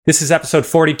This is episode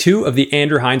 42 of the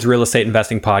Andrew Hines Real Estate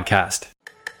Investing Podcast.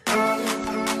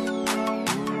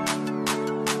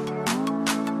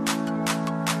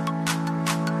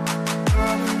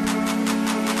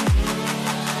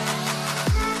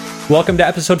 Welcome to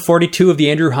episode 42 of the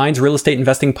Andrew Hines Real Estate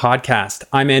Investing Podcast.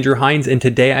 I'm Andrew Hines, and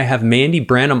today I have Mandy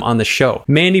Branham on the show.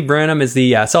 Mandy Branham is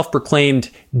the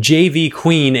self-proclaimed JV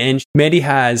queen, and Mandy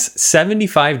has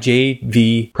 75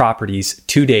 JV properties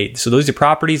to date. So those are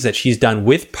properties that she's done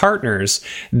with partners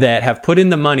that have put in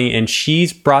the money, and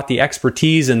she's brought the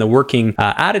expertise and the working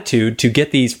attitude to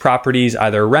get these properties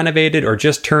either renovated or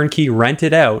just turnkey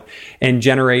rented out and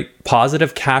generate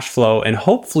positive cash flow and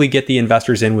hopefully get the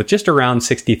investors in with just around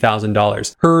 $60,000.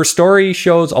 Her story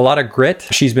shows a lot of grit.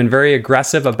 She's been very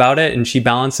aggressive about it, and she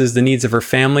balances the needs of her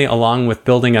family along with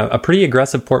building a pretty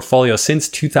aggressive portfolio since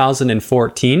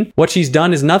 2014. What she's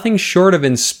done is nothing short of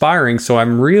inspiring, so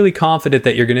I'm really confident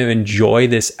that you're going to enjoy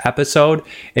this episode.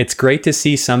 It's great to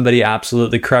see somebody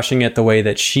absolutely crushing it the way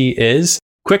that she is.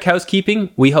 Quick housekeeping,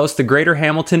 we host the Greater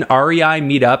Hamilton REI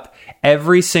Meetup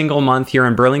every single month here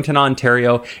in Burlington,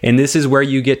 Ontario, and this is where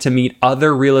you get to meet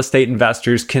other real estate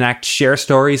investors, connect, share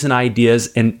stories and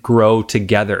ideas, and grow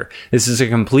together. This is a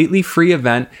completely free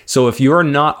event, so if you're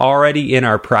not already in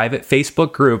our private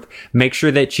Facebook group, make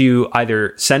sure that you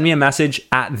either send me a message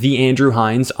at the Andrew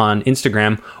Hines on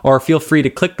Instagram, or feel free to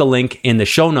click the link in the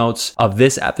show notes of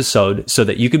this episode so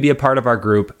that you can be a part of our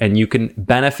group and you can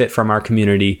benefit from our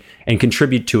community and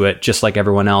contribute to it just like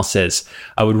everyone else is.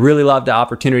 I would really love the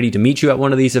opportunity to meet you at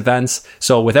one of these events.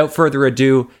 So without further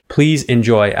ado, please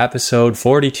enjoy episode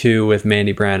 42 with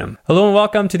Mandy Branham. Hello and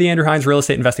welcome to the Andrew Hines Real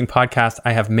Estate Investing Podcast.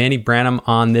 I have Mandy Branham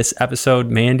on this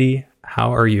episode. Mandy,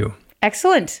 how are you?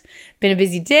 Excellent. Been a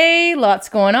busy day, lots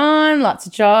going on, lots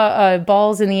of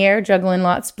balls in the air, juggling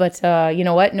lots, but you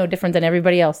know what? No different than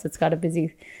everybody else that's got a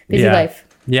busy life.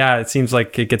 Yeah, it seems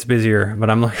like it gets busier, but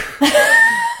I'm like...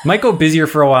 Might go busier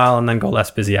for a while and then go less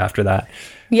busy after that.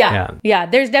 Yeah.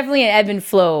 There's definitely an ebb and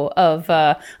flow of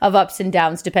ups and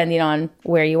downs depending on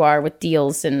where you are with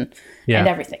deals and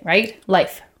everything, right?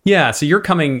 Life. Yeah. So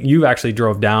you actually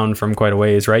drove down from quite a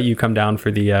ways, right? You come down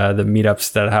for the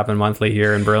meetups that happen monthly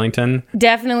here in Burlington.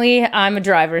 Definitely. I'm a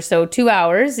driver. So 2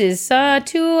 hours is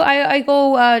I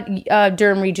go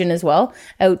Durham region as well,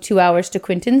 out 2 hours to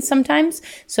Quinton sometimes.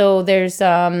 So there's,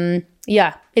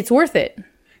 it's worth it.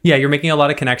 Yeah, you're making a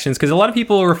lot of connections because a lot of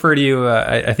people refer to you.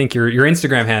 I think your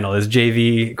Instagram handle is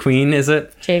JV Queen, is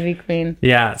it? JV Queen.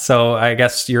 Yeah, so I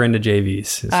guess you're into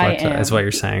JVs. Is what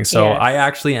you're saying. So yes. I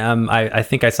actually am. I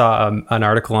think I saw an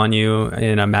article on you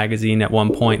in a magazine at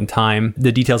one point in time.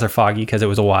 The details are foggy because it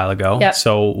was a while ago. Yep.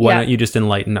 So why don't you just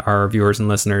enlighten our viewers and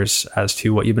listeners as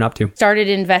to what you've been up to? Started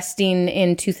investing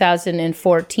in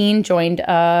 2014. Joined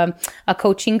a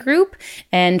coaching group,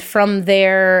 and from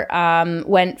there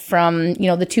went from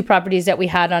the 2 properties that we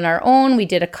had on our own. We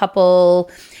did a couple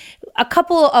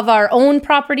of our own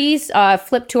properties,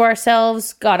 flipped to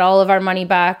ourselves, got all of our money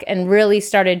back, and really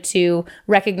started to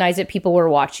recognize that people were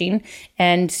watching.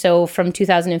 And so from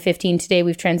 2015 today,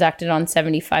 we've transacted on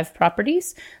 75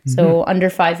 properties. Mm-hmm. So under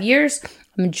 5 years.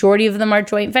 A majority of them are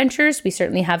joint ventures. We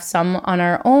certainly have some on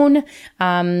our own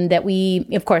that we,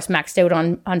 of course, maxed out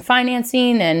on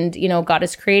financing and, got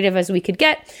as creative as we could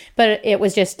get. But it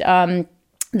was just...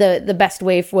 The best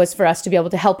way was for us to be able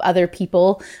to help other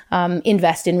people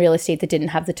invest in real estate that didn't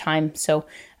have the time. So,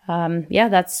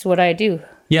 that's what I do.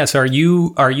 Yeah. So are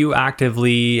you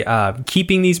actively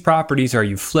keeping these properties? Are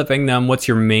you flipping them? What's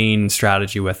your main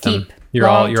strategy with them? You're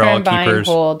all keepers.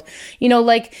 Hold.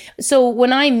 So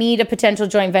when I meet a potential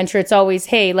joint venture, it's always,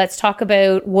 hey, let's talk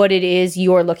about what it is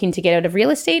you're looking to get out of real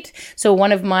estate. So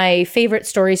one of my favorite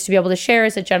stories to be able to share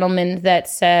is a gentleman that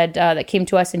said, that came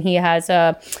to us, and he has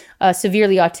a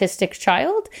severely autistic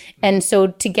child. And so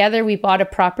together we bought a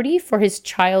property for his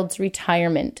child's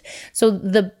retirement. So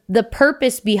the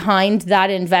purpose behind that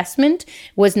investment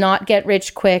was not get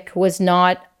rich quick, was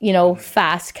not,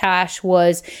 fast cash,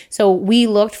 so we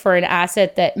looked for an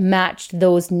asset that matched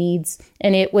those needs.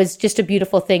 And it was just a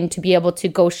beautiful thing to be able to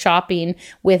go shopping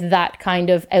with that kind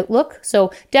of outlook.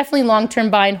 So definitely long-term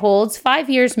buy and holds, 5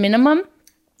 years minimum.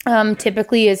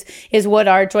 Typically is what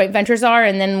our joint ventures are.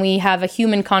 And then we have a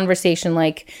human conversation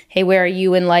like, hey, where are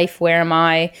you in life? Where am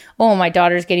I? Oh, my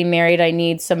daughter's getting married. I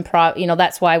need some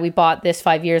that's why we bought this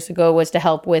 5 years ago, was to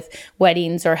help with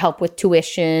weddings or help with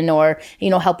tuition or,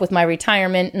 help with my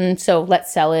retirement. And so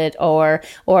let's sell it or,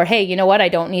 hey, you know what? I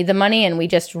don't need the money. And we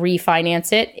just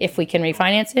refinance it if we can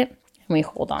refinance it. We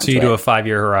hold on to it. So you do a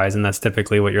 5-year horizon. That's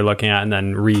typically what you're looking at, and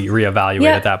then reevaluate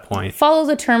at that point. Follow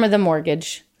the term of the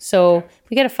mortgage. So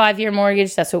we get a 5-year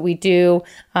mortgage. That's what we do.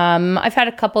 I've had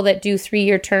a couple that do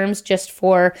 3-year terms just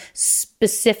for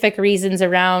specific reasons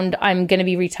around I'm going to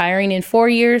be retiring in 4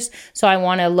 years. So I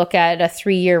want to look at a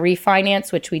 3-year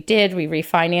refinance, which we did. We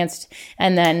refinanced.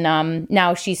 And then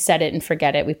now she set it and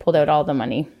forget it. We pulled out all the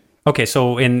money. Okay,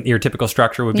 so in your typical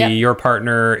structure would be your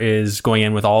partner is going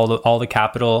in with all the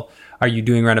capital. Are you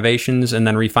doing renovations and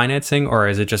then refinancing, or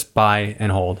is it just buy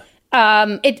and hold?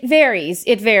 It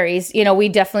varies. You know, we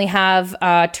definitely have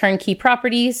turnkey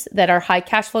properties that are high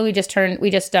cash flow. We just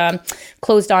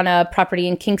closed on a property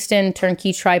in Kingston,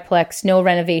 turnkey triplex, no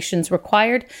renovations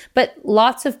required, but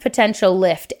lots of potential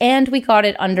lift, and we got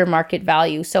it under market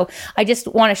value. So I just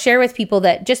want to share with people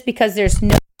that just because there's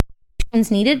no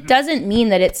needed doesn't mean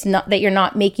that it's not that you're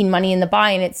not making money in the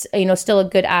buy, and it's, you know, still a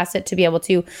good asset to be able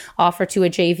to offer to a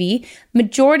JV.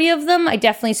 Majority of them, I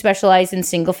definitely specialize in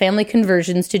single family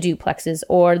conversions to duplexes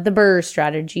or the BRRRR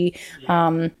strategy.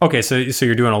 Okay, so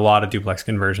you're doing a lot of duplex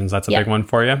conversions. That's a big one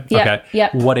for you. Okay.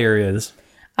 What areas?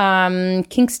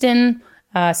 Kingston,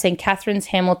 St. Catharines,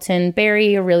 Hamilton,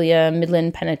 Barrie, Orillia,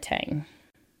 Midland, Penetang.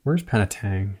 Where's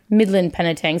Penetang? Midland,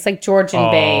 Penetang. It's like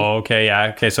Georgian Bay. Oh, okay, yeah.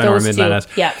 Okay, so I know where Midland is.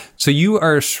 Yeah. So you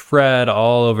are spread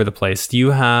all over the place. Do you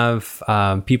have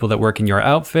people that work in your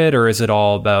outfit, or is it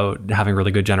all about having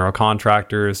really good general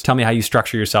contractors? Tell me how you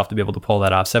structure yourself to be able to pull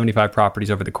that off. 75 properties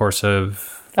over the course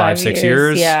of 5-6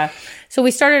 years. Yeah. So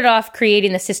we started off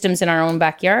creating the systems in our own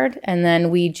backyard, and then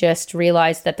we just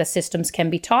realized that the systems can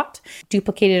be taught,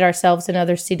 duplicated ourselves in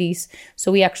other cities. So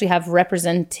we actually have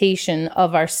representation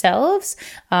of ourselves,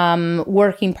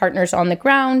 working partners on the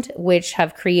ground, which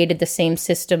have created the same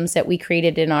systems that we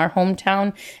created in our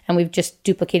hometown, and we've just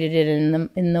duplicated it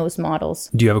in those models.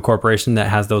 Do you have a corporation that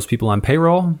has those people on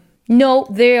payroll? No,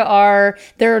 they're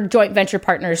joint venture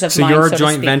partners of mine. So you're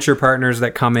joint venture partners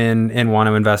that come in and want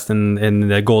to invest in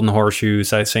the Golden Horseshoe,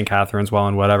 St. Catharines, well,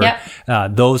 and whatever.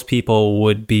 Yep. Those people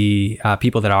would be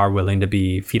people that are willing to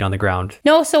be feet on the ground.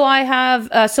 No, so I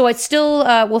have, so it's still,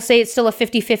 we'll say it's still a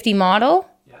 50-50 model.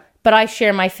 But I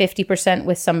share my 50%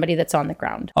 with somebody that's on the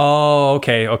ground. Oh,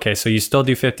 okay. Okay. So you still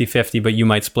do 50-50, but you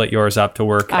might split yours up to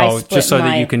work just so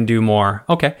that you can do more.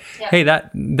 Okay. Yeah. Hey,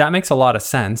 that makes a lot of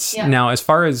sense. Yeah. Now, as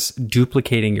far as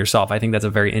duplicating yourself, I think that's a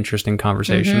very interesting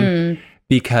conversation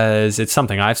because it's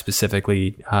something I've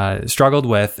specifically struggled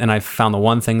with. And I've found the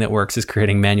one thing that works is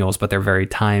creating manuals, but they're very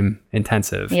time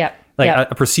intensive. Yeah.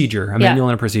 Like a procedure, a manual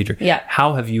and a procedure. Yeah.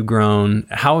 How have you grown?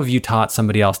 How have you taught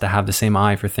somebody else to have the same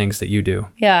eye for things that you do?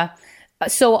 Yeah.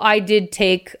 So I did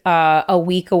take a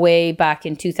week away back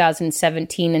in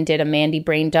 2017 and did a Mandy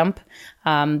brain dump.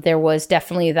 There was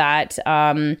definitely that,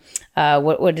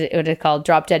 what it called?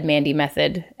 Drop dead Mandy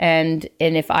method. And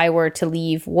if I were to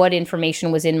leave what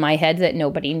information was in my head that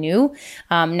nobody knew,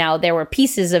 now there were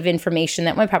pieces of information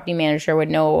that my property manager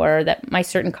would know or that my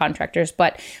certain contractors,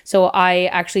 but so I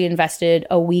actually invested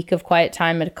a week of quiet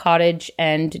time at a cottage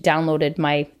and downloaded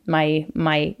my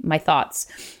thoughts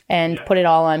and put it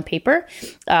all on paper.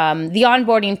 The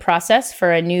onboarding process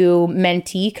for a new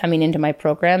mentee coming into my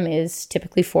program is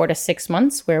typically 4 to 6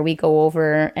 months, where we go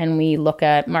over and we look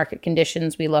at market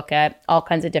conditions. We look at all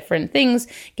kinds of different things,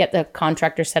 get the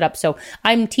contractor set up. So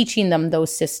I'm teaching them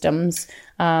those systems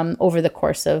over the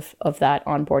course of that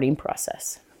onboarding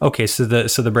process. Okay, so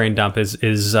the brain dump is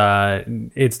it's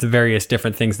the various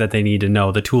different things that they need to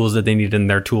know, the tools that they need in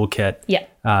their toolkit. Yeah.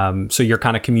 So you're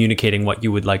kind of communicating what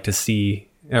you would like to see,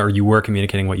 or you were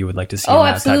communicating what you would like to see. Oh,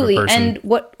 absolutely. And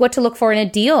what to look for in a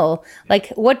deal. Like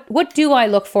what do I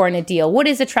look for in a deal? What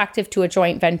is attractive to a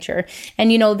joint venture?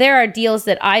 And, you know, there are deals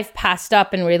that I've passed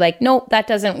up and we're like, nope, that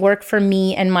doesn't work for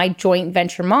me and my joint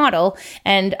venture model.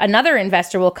 And another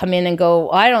investor will come in and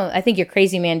go, I think you're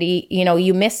crazy, Mandy. You know,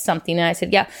 you missed something. And I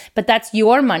said, yeah, but that's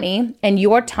your money and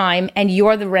your time, and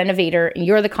you're the renovator and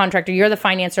you're the contractor, you're the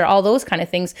financer, all those kind of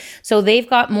things. So they've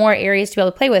got more areas to be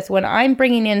able to play with. When I'm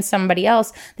bringing in somebody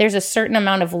else, there's a certain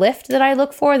amount of lift that I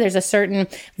look for. There's a certain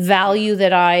value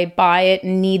that I buy it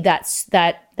and need that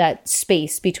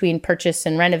space between purchase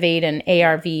and renovate and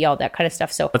ARV, all that kind of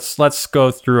stuff. So let's go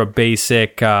through a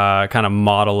basic kind of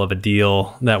model of a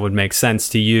deal that would make sense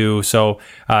to you. So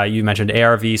you mentioned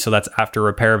ARV, so that's after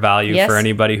repair value. Yes. For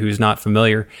anybody who's not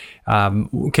familiar.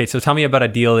 Okay, so tell me about a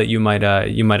deal that you might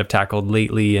have tackled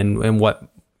lately and what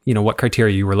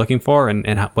criteria you were looking for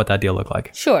and what that deal looked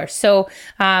like. Sure. So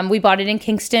we bought it in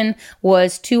Kingston,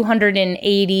 was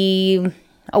 280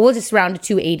 we'll just round to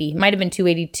 280. Might have been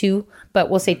 282, but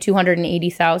we'll say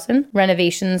 280,000.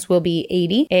 Renovations will be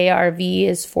 80. ARV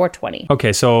is 420.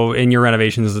 Okay, so in your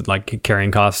renovations, like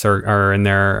carrying costs are in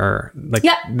there, or like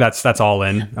that's all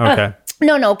in. Okay.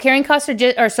 No, carrying costs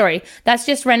are that's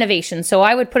just renovation. So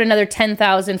I would put another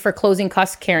 10,000 for closing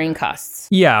costs, carrying costs.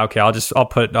 Yeah, okay.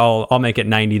 I'll make it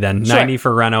 90 then. Sure. 90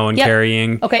 for reno and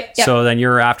carrying. Okay. Yep. So then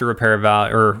your after repair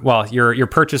value, your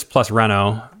purchase plus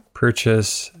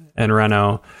purchase and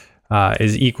reno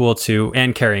is equal to,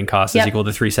 and carrying costs is equal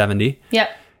to 370. Yep.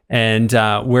 And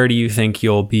where do you think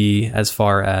you'll be as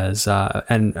far as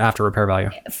and after repair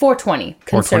value? 420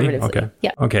 conservatively. 420? Okay.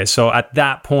 Yeah. Okay. So at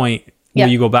that point, will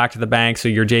you go back to the bank? So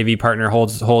your JV partner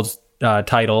holds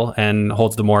title and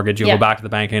holds the mortgage. You'll go back to the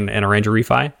bank and arrange a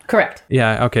refi? Correct.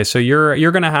 Yeah. Okay. So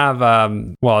you're going to have,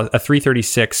 a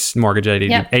 336 mortgage at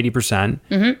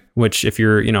 80%, which if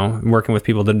you're, working with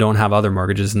people that don't have other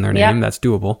mortgages in their name, that's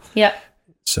doable. Yeah.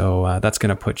 So that's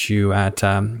going to put you at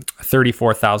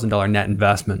 $34,000 net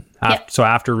investment. So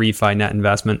after refi net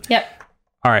investment. Yep.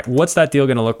 All right. What's that deal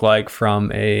going to look like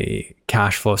from a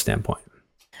cash flow standpoint?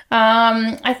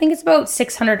 I think it's about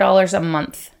 $600 a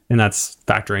month. And that's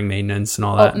factoring maintenance and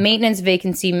all that. Maintenance,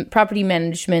 vacancy, property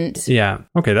management. Yeah.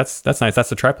 Okay, that's nice. That's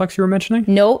the triplex you were mentioning?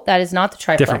 No, that is not the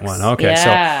triplex. Different one. Okay.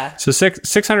 Yeah. So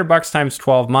 $600 times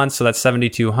 12 months, so that's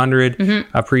 $7,200.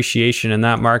 Appreciation in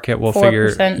that market, we'll 4%. figure.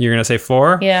 You're gonna say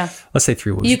 4? Yeah. Let's say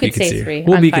 3. You could say 3.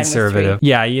 We'll I'm be fine with conservative. 3.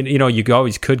 Yeah. You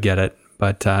always could get it,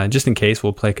 but just in case,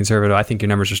 we'll play conservative. I think your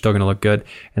numbers are still gonna look good,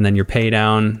 and then your pay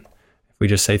down. If we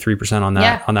just say 3% on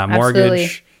that mortgage. Absolutely.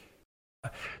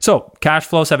 So cash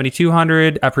flow,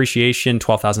 $7,200, appreciation,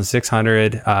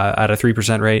 $12,600 at a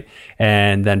 3% rate.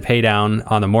 And then pay down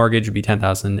on the mortgage would be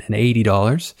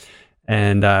 $10,080.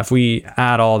 And if we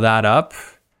add all that up,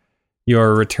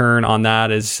 your return on that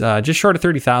is just short of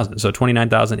 $30,000. So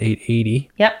 $29,880.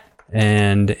 Yep.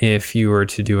 And if you were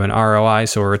to do an ROI,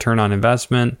 so a return on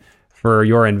investment for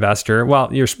your investor,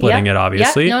 well, you're splitting it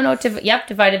obviously.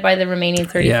 Divided by the remaining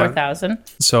 34,000.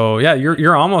 So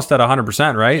you're almost at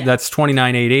 100%, right? Yeah. That's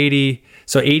 29,880.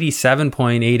 So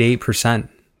 87.88%.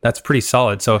 That's pretty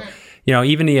solid. So,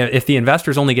 even if the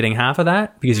investor's only getting half of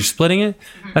that because you're splitting it,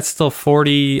 that's still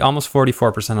almost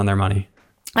 44% on their money.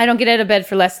 I don't get out of bed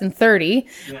for less than 30,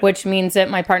 which means that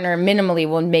my partner minimally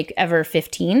will make ever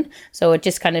 15. So it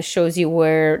just kind of shows you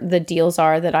where the deals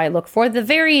are that I look for. The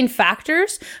varying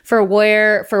factors for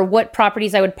what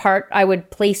properties I would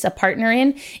place a partner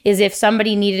in is if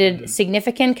somebody needed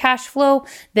significant cash flow,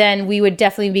 then we would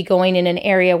definitely be going in an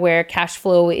area where cash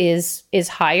flow is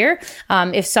higher.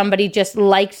 If somebody just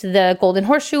liked the Golden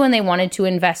Horseshoe and they wanted to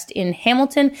invest in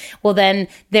Hamilton, well then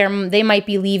they might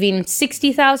be leaving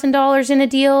 $60,000 in a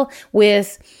deal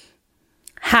with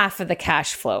half of the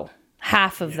cash flow,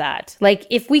 half of that. Like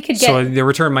if we could get... So the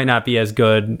return might not be as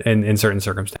good in certain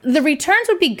circumstances. The returns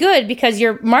would be good because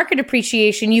your market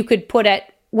appreciation you could put at,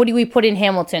 what do we put in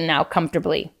Hamilton now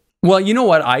comfortably? Well, you know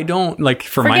what? I don't my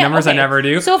numbers, okay. I never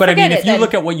do. So but I mean, if you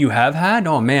look at what you have had,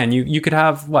 oh man, you could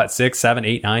have 6, 7,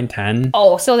 8, 9, 10.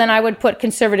 Oh, so then I would put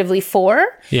conservatively 4.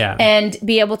 Yeah. And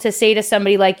be able to say to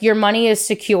somebody like, your money is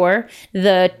secure.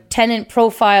 The tenant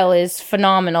profile is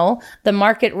phenomenal. The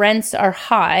market rents are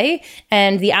high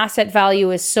and the asset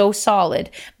value is so solid.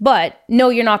 But no,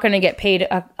 you're not going to get paid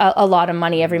a lot of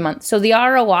money every month. So the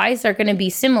ROIs are going to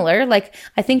be similar. Like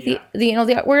I think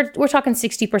we're talking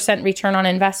 60% return on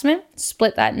investment.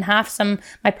 Split that in half.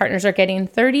 My partners are getting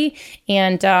 30,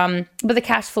 and but the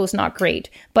cash flow is not great.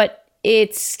 But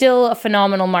it's still a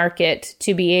phenomenal market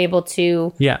to be able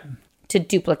to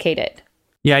duplicate it.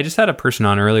 Yeah, I just had a person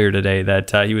on earlier today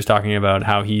that he was talking about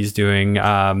how he's doing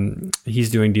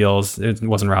deals. It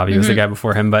wasn't Robbie, it was the guy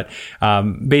before him, but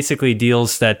basically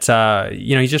deals that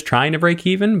he's just trying to break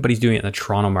even, but he's doing it in the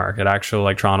Toronto market, actually,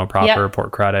 like Toronto proper,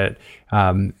 Port Credit,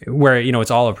 where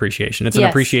it's all appreciation. It's an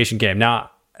appreciation game.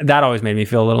 Now, that always made me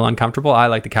feel a little uncomfortable. I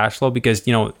like the cash flow because,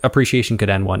 appreciation could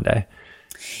end one day.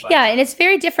 Yeah, and it's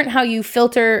very different how you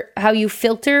filter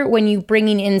when you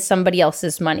bringing in somebody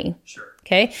else's money. Sure.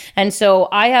 Okay. And so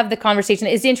I have the conversation.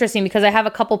 It's interesting because I have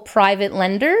a couple private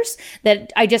lenders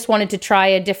that I just wanted to try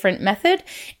a different method.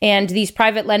 And these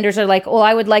private lenders are like, oh,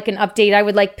 I would like an update. I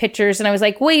would like pictures. And I was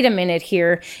like, wait a minute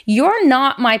here. You're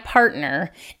not my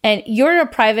partner and you're a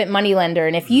private money lender.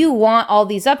 And if you want all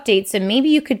these updates, then maybe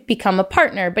you could become a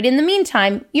partner. But in the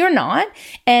meantime, you're not.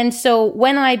 And so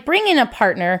when I bring in a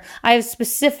partner, I have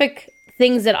specific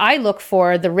things that I look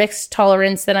for, the risk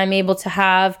tolerance that I'm able to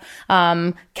have.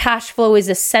 Cash flow is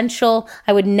essential.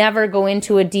 I would never go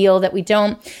into a deal that we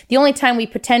don't. The only time we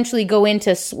potentially go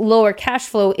into lower cash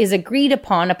flow is agreed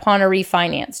upon a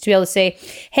refinance, to be able to say,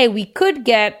 hey, we could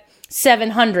get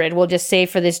 $700, we'll just say,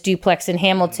 for this duplex in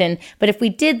Hamilton. But if we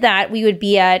did that, we would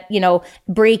be at,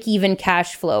 break even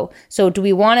cash flow. So do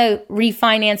we want to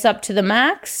refinance up to the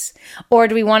max, or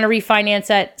do we want to refinance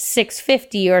at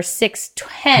 650 or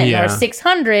 610 or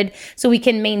 600 so we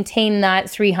can maintain that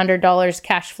 $300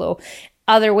 cash flow?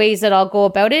 Other ways that I'll go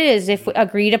about it is, if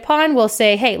agreed upon, we'll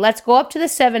say, hey, let's go up to the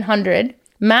 700,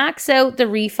 max out the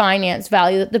refinance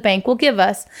value that the bank will give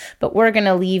us, but we're going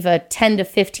to leave a $10,000 to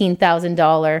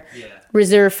 $15,000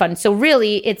 reserve fund. So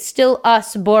really, it's still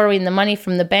us borrowing the money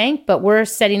from the bank, but we're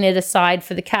setting it aside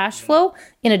for the cash flow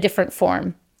in a different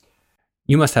form.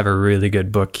 You must have a really good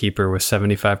bookkeeper with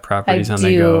 75 properties on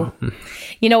the go.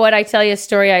 You know what? I tell you a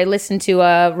story. I listened to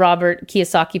a Robert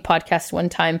Kiyosaki podcast one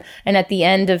time, and at the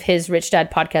end of his Rich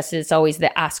Dad podcast, it's always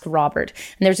the Ask Robert.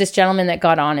 And there's this gentleman that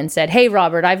got on and said, hey,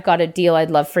 Robert, I've got a deal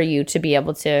I'd love for you to be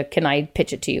able to, can I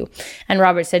pitch it to you? And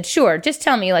Robert said, sure, just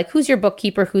tell me, who's your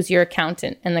bookkeeper? Who's your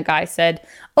accountant? And the guy said,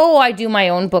 oh, I do my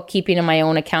own bookkeeping and my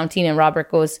own accounting. And Robert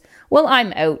goes, well,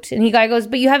 I'm out. And the guy goes,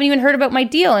 but you haven't even heard about my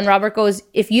deal. And Robert goes,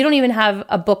 if you don't even have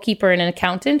a bookkeeper and an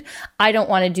accountant, I don't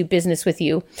want to do business with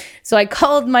you. So I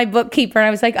called my bookkeeper and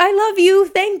I was like, I love you.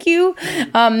 Thank you.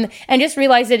 And just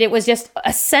realized that it was just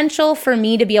essential for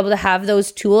me to be able to have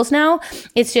those tools now.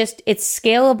 It's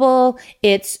scalable.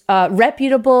 It's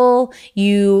reputable.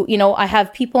 I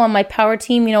have people on my power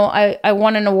team. I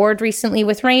won an award recently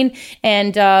with Rain.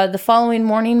 And the following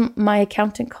morning, my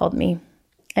accountant called me.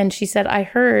 And she said, I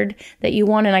heard that you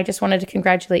won and I just wanted to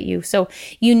congratulate you. So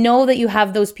that you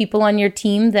have those people on your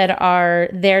team that are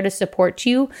there to support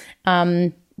you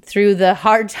through the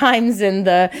hard times and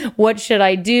the what should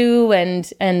I do and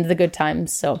the good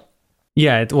times. So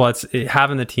yeah,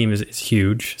 having the team is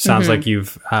huge. Sounds like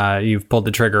you've pulled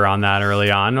the trigger on that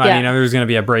early on. I mean, there was going to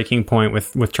be a breaking point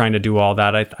with trying to do all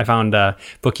that. I found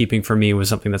bookkeeping for me was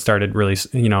something that started really,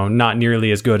 not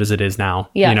nearly as good as it is now.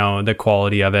 Yeah. The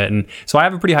quality of it, and so I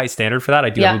have a pretty high standard for that. I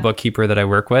do have a bookkeeper that I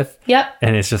work with. Yeah,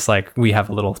 and it's just like we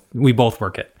both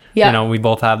work it. Yeah. We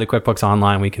both have the QuickBooks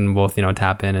Online. We can both,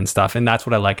 tap in and stuff. And that's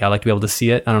what I like. I like to be able to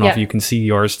see it. I don't know if you can see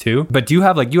yours too. But do you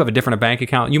have you have a different bank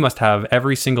account? You must have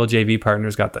every single JV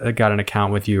partner's got an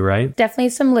account with you, right? Definitely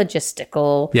some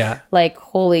logistical. Yeah.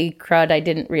 Holy crud, I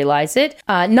didn't realize it.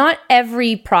 Not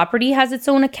every property has its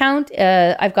own account.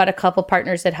 I've got a couple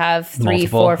partners that have 3,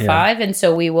 4, 5. And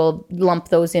so we will lump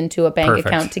those into a bank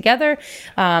account together.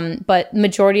 But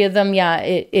majority of them,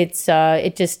 it's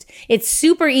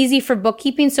super easy for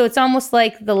bookkeeping. So it's almost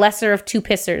like the lesser of two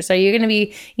pissers. So you're going to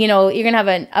be, you're going to have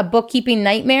a bookkeeping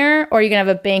nightmare, or you're going to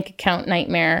have a bank account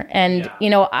nightmare. And,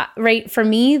 right, for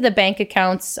me, the bank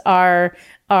accounts are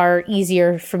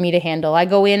easier for me to handle. I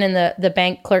go in and the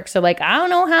bank clerks are like, I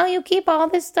don't know how you keep all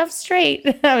this stuff straight.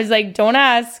 I was like, don't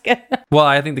ask. Well,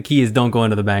 I think the key is don't go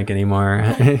into the bank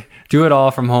anymore. Do it all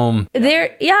from home.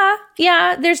 There's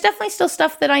definitely still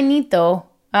stuff that I need though.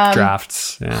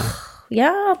 Drafts. Yeah.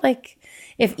 Yeah.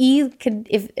 If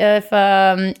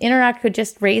Interact could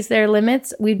just raise their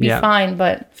limits, we'd be fine.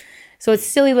 But so it's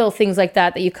silly little things like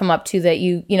that you come up to that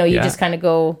you just kind of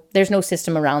go, there's no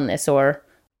system around this. Or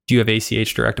do you have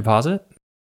ACH direct deposit?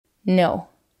 No.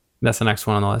 That's the next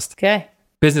one on the list. Okay.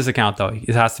 Business account though,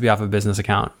 it has to be off a business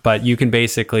account. But you can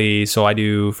basically, so I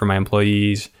do for my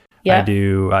employees. Yeah. I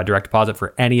do direct deposit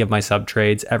for any of my sub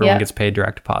trades. Everyone gets paid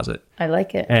direct deposit. I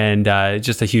like it. And it's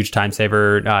just a huge time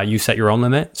saver. You set your own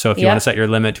limit. So if you want to set your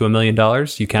limit to $1 million,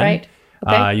 you can. Right.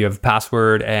 Okay. You have a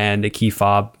password and a key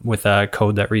fob with a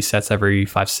code that resets every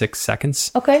 5-6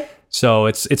 seconds. Okay. So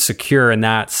it's secure in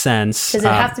that sense. Does it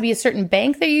have to be a certain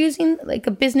bank they're using, like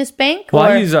a business bank? Well,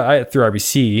 I use through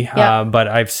RBC, but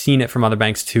I've seen it from other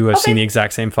banks too. I've seen the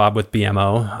exact same fob with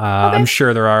BMO. I'm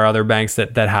sure there are other banks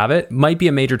that have it. Might be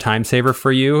a major time saver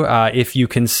for you if you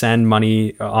can send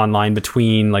money online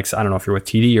between, I don't know if you're with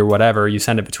TD or whatever, you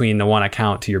send it between the one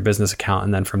account to your business account,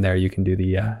 and then from there you can do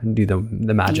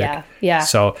the magic. Yeah, yeah.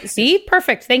 So see,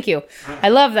 perfect. Thank you. I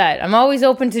love that. I'm always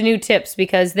open to new tips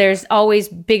because there's always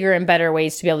bigger and better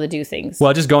ways to be able to do things.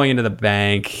 Well, just going into the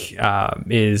bank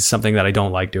is something that I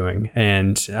don't like doing.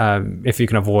 And if you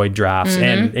can avoid drafts,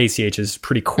 and ACH is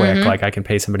pretty quick, I can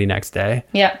pay somebody next day.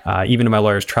 Yeah. Even to my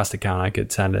lawyer's trust account, I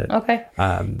could send it. Okay.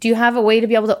 Do you have a way to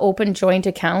be able to open joint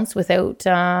accounts without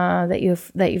that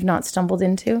you've not stumbled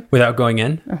into? Without going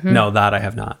in? No, that I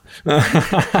have not.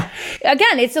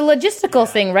 Again, it's a logistical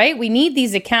thing, right? We need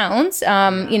these accounts,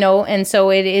 and so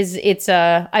it's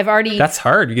I've already. That's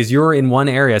hard because you're in one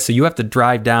area, so So you have to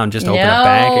drive down just to open a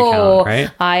bank account, right?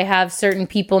 I have certain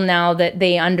people now that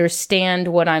they understand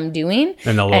what I'm doing.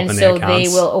 And they'll open the so accounts. they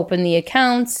will open the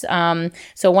accounts.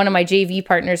 So one of my JV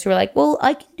partners were like, well,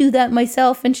 I can do that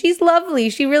myself. And she's lovely.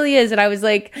 She really is. And I was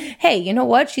like, hey, you know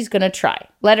what? She's going to try.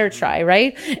 Let her try,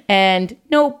 right? And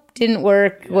nope, didn't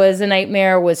work. Was a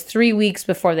nightmare. Was 3 weeks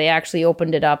before they actually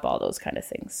opened it up, all those kind of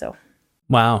things. So.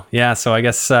 Wow. Yeah. So I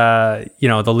guess, the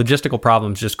logistical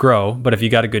problems just grow. But if you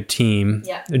got a good team,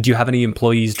 do you have any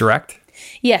employees direct?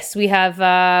 Yes, we have.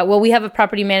 We have a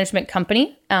property management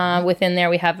company. Within there,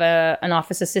 we have an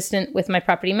office assistant with my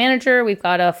property manager. We've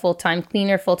got a full-time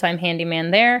cleaner, full-time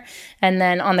handyman there. And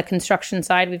then on the construction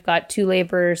side, we've got 2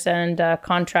 laborers and a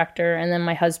contractor. And then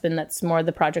my husband, that's more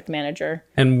the project manager.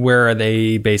 And where are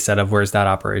they based out of? Where's that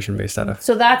operation based out of?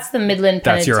 So that's the Midland,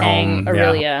 That's your Penetang, home,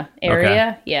 Aurelia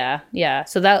area. Okay. Yeah.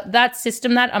 So that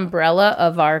system, that umbrella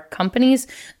of our companies,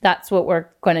 that's what we're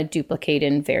going to duplicate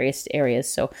in various areas.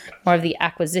 So more of the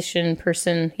acquisition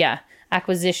person. Yeah.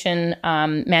 Acquisition,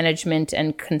 management,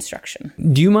 and construction.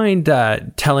 Do you mind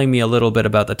telling me a little bit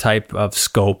about the type of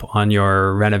scope on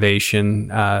your renovation?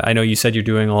 I know you said you're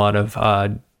doing a lot of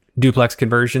duplex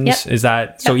conversions. Yep. Is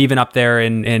that so? Even up there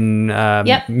in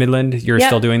Midland, you're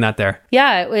still doing that there?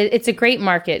 Yeah, it's a great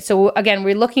market. So again,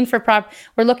 we're looking for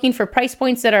price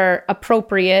points that are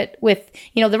appropriate. With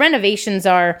the renovations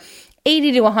are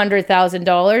 $80,000 to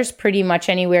 $100,000 pretty much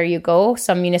anywhere you go.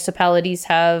 Some municipalities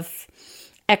have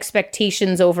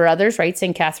expectations over others, right?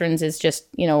 St. Catharines is just,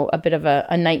 a bit of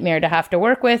a nightmare to have to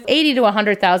work with. 80 to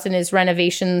 100,000 is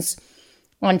renovations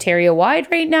Ontario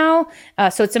wide right now.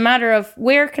 So it's a matter of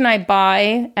where can I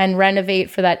buy and renovate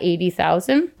for that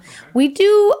 80,000. Okay. We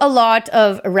do a lot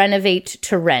of renovate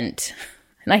to rent.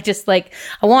 And I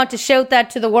want to shout that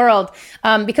to the world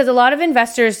because a lot of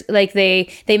investors, they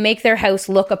make their house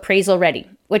look appraisal ready,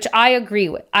 which I agree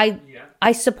with.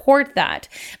 I support that.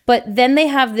 But then they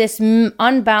have this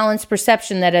unbalanced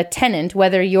perception that a tenant,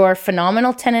 whether you're a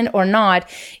phenomenal tenant or not,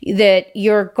 that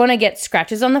you're going to get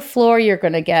scratches on the floor, you're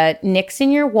going to get nicks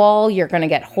in your wall, you're going to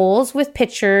get holes with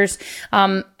pictures.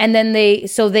 And then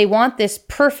they want this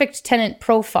perfect tenant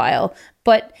profile.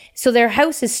 But so their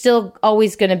house is still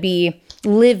always going to be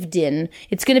lived in.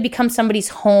 It's going to become somebody's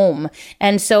home.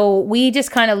 And so we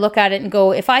just kind of look at it and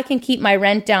go, if I can keep my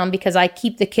rent down because I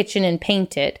keep the kitchen and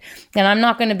paint it, then I'm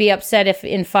not going to be upset if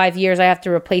in 5 years I have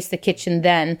to replace the kitchen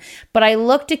then. But I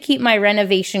look to keep my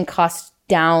renovation costs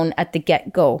down at the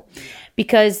get-go.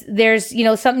 Because there's,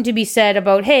 something to be said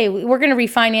about, hey, we're going to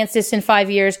refinance this in 5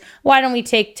 years. Why don't we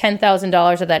take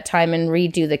 $10,000 of that time and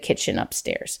redo the kitchen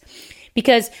upstairs?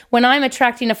 Because when I'm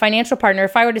attracting a financial partner,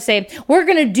 if I were to say, we're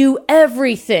going to do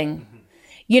everything,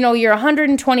 you're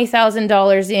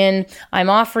 $120,000 in, I'm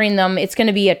offering them, it's going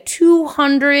to be a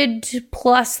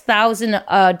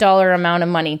 $200,000+ amount of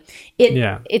money.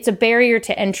 It's a barrier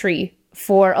to entry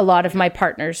for a lot of my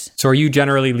partners. So are you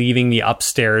generally leaving the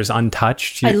upstairs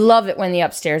untouched? I love it when the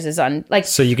upstairs is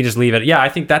so you can just leave it. Yeah, I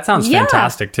think that sounds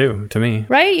fantastic too, to me.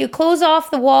 Right? You close off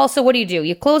the wall. So what do?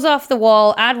 You close off the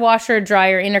wall, add washer,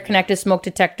 dryer, interconnected smoke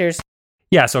detectors.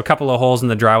 Yeah, so a couple of holes in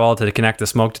the drywall to connect the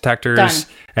smoke detectors. Done.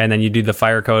 And then you do the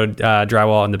fire code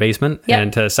drywall in the basement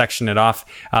and to section it off.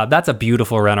 That's a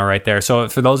beautiful reno right there. So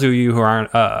for those of you who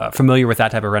aren't familiar with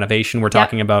that type of renovation, we're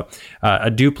talking about a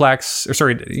duplex.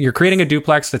 You're creating a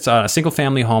duplex that's a single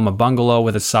family home, a bungalow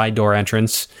with a side door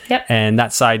entrance. Yep. And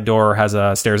that side door has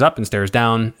stairs up and stairs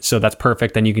down. So that's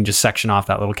perfect. Then you can just section off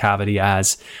that little cavity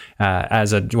as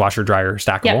a washer dryer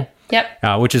stackable.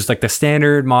 Yep. Which is like the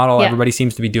standard model. Yep. Everybody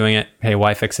seems to be doing it. Hey,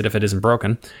 why fix it if it isn't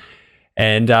broken?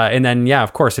 And then,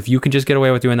 of course, if you can just get away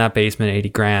with doing that basement,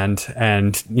 $80,000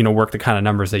 and, work the kind of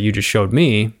numbers that you just showed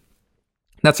me,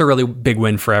 that's a really big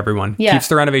win for everyone. Yeah. Keeps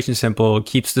the renovation simple,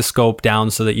 keeps the scope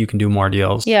down so that you can do more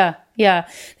deals. Yeah.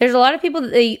 There's a lot of people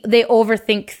that they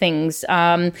overthink things.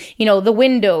 The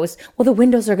windows. Well, the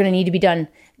windows are going to need to be done.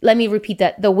 Let me repeat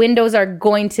that. The windows are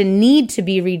going to need to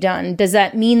be redone. Does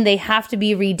that mean they have to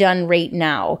be redone right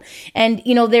now? And,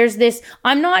 there's this,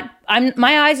 my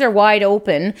eyes are wide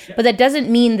open, but that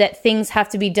doesn't mean that things have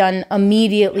to be done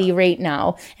immediately right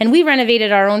now. And we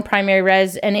renovated our own primary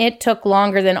res and it took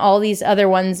longer than all these other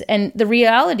ones. And the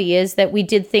reality is that we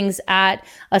did things at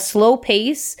a slow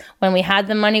pace. When we had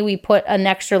the money, we put an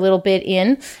extra little bit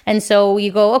in. And so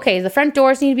you go, okay, the front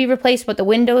doors need to be replaced, but the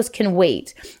windows can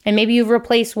wait. And maybe you've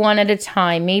replaced one at a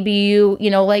time. Maybe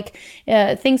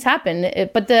things happen,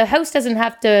 but the house doesn't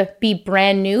have to be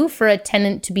brand new for a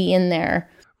tenant to be in there.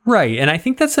 Right. And I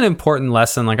think that's an important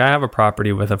lesson. Like I have a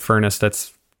property with a furnace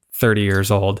that's 30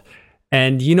 years old.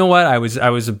 And you know what? I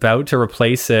was about to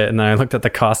replace it and then I looked at the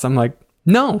cost. I'm like,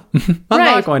 No, I'm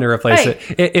not going to replace it.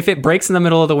 If it breaks in the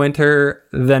middle of the winter,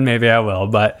 then maybe I will.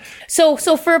 But so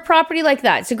for a property like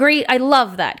that, it's a great. I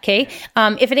love that. Okay,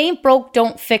 if it ain't broke,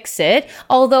 don't fix it.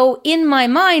 Although in my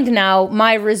mind now,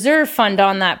 my reserve fund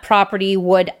on that property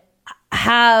would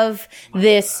have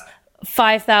this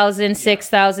 5,000,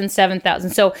 6,000,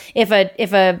 7,000. So if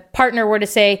a partner were to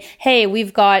say, hey,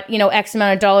 we've got, X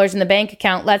amount of dollars in the bank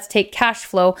account, let's take cash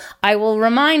flow, I will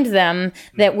remind them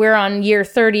that we're on year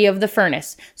 30 of the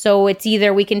furnace. So it's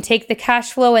either we can take the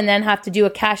cash flow and then have to do a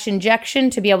cash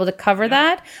injection to be able to cover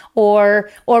that,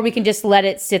 or we can just let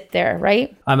it sit there,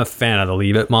 right? I'm a fan of the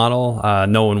leave it model.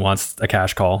 No one wants a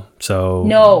cash call. So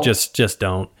no, just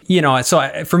don't.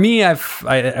 For me,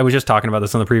 I was just talking about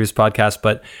this on the previous podcast,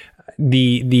 but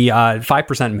the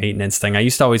 5% maintenance thing, I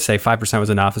used to always say 5% was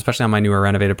enough, especially on my newer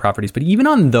renovated properties. But even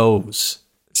on those,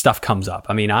 stuff comes up.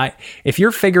 I mean, if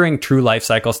you're figuring true life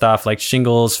cycle stuff like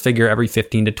shingles, figure every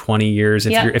 15 to 20 years.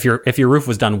 If your roof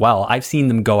was done well, I've seen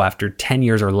them go after 10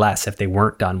 years or less if they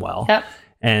weren't done well. Yep.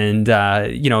 And,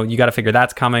 you got to figure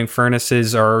that's coming.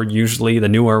 Furnaces are usually, the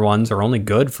newer ones are only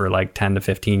good for like 10 to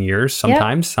 15 years.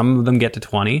 Sometimes some of them get to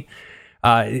 20.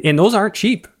 And those aren't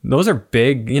cheap. Those are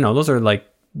big, those are like,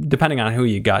 depending on who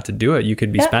you got to do it, you could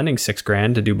be spending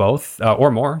 $6,000 to do both, or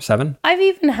more, 7. I've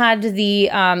even had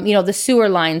the sewer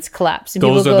lines collapse. And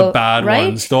those are the bad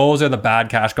ones. Those are the bad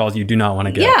cash calls you do not want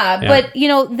to get. Yeah, but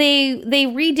they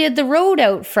redid the road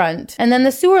out front, and then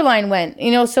the sewer line went.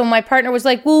 So my partner was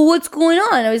like, "Well, what's going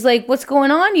on?" I was like, "What's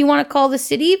going on? You want to call the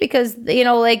city because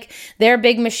their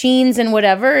big machines and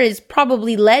whatever is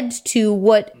probably led to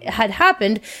what had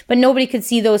happened, but nobody could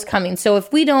see those coming. So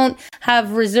if we don't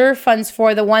have reserve funds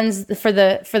for the ones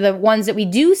that we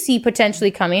do see potentially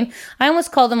coming, I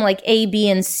almost call them like A, B,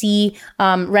 and C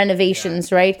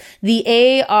renovations, right? The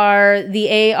A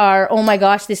are, oh my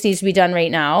gosh, this needs to be done right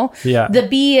now. Yeah. The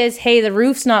B is, hey, the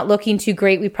roof's not looking too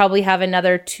great. We probably have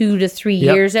another 2 to 3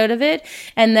 years out of it.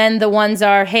 And then the ones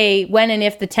are, hey, when and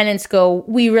if the tenants go,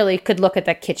 we really could look at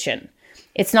that kitchen.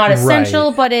 It's not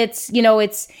essential, but it's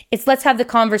let's have the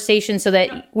conversation so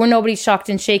that we're nobody's shocked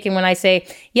and shaken when I say,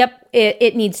 yep,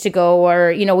 it needs to go,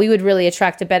 or, we would really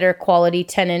attract a better quality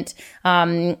tenant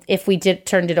if we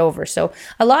turned it over. So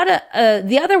a lot of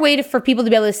the other way for people to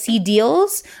be able to see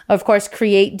deals, of course,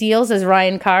 create deals, as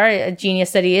Ryan Carr, a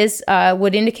genius that he is,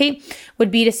 would indicate, would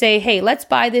be to say, hey, let's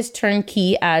buy this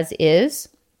turnkey as is.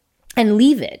 And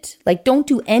leave it. Like, don't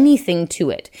do anything to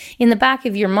it. In the back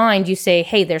of your mind, you say,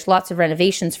 hey, there's lots of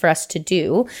renovations for us to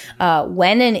do.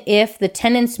 When and if the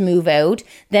tenants move out,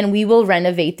 then we will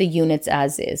renovate the units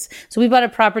as is. So we bought a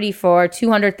property for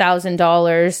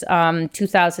 $200,000,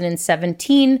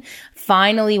 2017.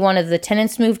 Finally, one of the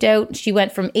tenants moved out. She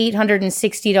went from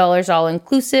 $860 all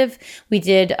inclusive. We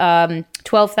did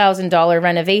 $12,000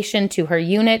 renovation to her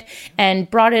unit and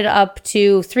brought it up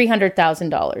to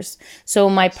 $300,000. So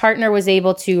my partner was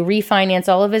able to refinance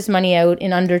all of his money out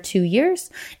in under 2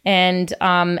 years, and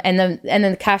then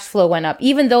the cash flow went up.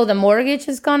 Even though the mortgage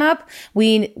has gone up,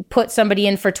 we put somebody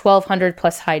in for $1,200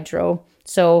 plus hydro.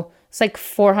 So it's like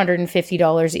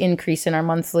 $450 increase in our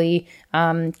monthly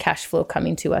cash flow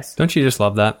coming to us. Don't you just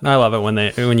love that? I love it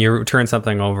when you turn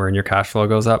something over and your cash flow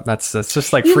goes up. That's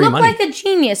just like free money. You look like a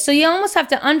genius. So you almost have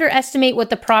to underestimate what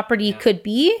the property could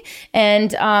be,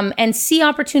 and see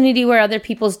opportunity where other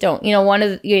people's don't.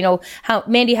 How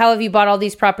Mandy, how have you bought all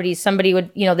these properties? Somebody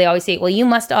would, they always say, well, you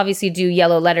must obviously do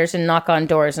yellow letters and knock on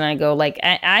doors. And I go, like,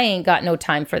 I ain't got no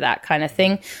time for that kind of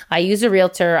thing. I use a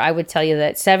realtor. I would tell you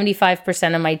that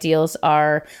 75% of my deals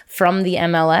are from the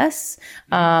MLS,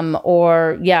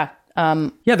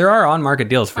 there are on-market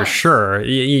deals for sure.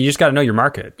 You just got to know your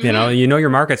market. Mm-hmm. You know your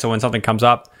market. So when something comes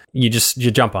up, you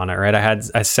jump on it, right? I had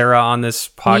Sarah on this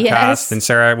podcast, and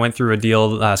Sarah went through a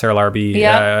deal, Sarah Larby,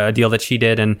 a deal that she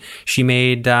did, and she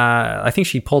made, I think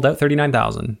she pulled out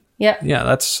 $39,000. Yeah. Yeah.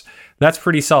 That's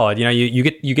pretty solid.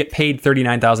 You get paid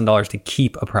 $39,000 to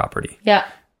keep a property. Yeah.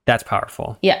 That's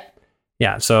powerful. Yeah.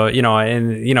 Yeah. So, if you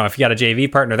got a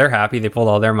JV partner, they're happy. They pulled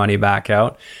all their money back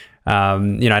out. I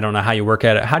don't know how you work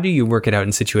at it. How do you work it out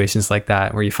in situations like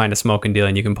that where you find a smoking deal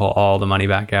and you can pull all the money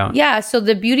back out? Yeah. So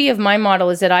the beauty of my model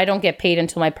is that I don't get paid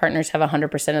until my partners have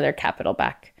 100% of their capital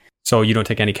back. So you don't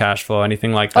take any cash flow,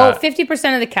 anything like that?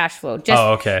 50% of the cash flow.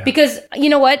 Okay. Because you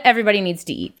know what? Everybody needs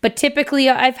to eat. But typically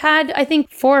I've had, I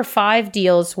think, 4 or 5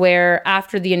 deals where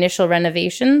after the initial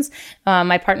renovations,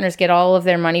 my partners get all of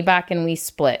their money back and we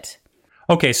split.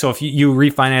 Okay, so if you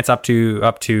refinance up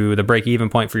to the break-even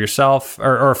point for yourself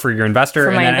or for your investor,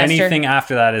 and then anything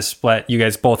after that is split, you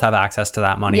guys both have access to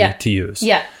that money to use.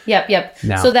 Yep.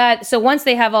 Now. So once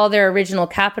they have all their original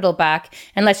capital back,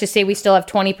 and let's just say we still have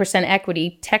 20%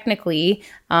 equity, technically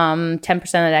 10% of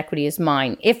that equity is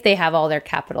mine if they have all their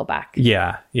capital back.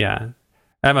 Yeah.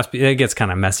 That must be, it gets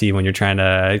kind of messy when you're trying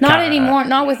to... Not anymore,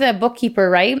 not with a bookkeeper,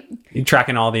 right? You're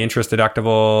tracking all the interest deductible,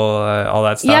 all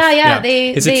that stuff. Yeah.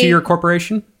 Is it to your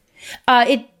corporation?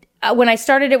 When I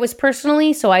started, it was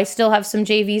personally, so I still have some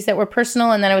JVs that were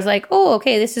personal, and then I was like, oh,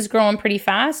 okay, this is growing pretty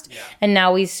fast. Yeah. And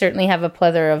now we certainly have a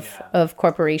plethora of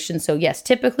corporations. So yes,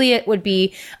 typically it would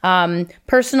be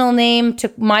personal name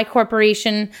to my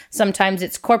corporation. Sometimes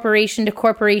it's corporation to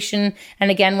corporation. And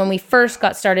again, when we first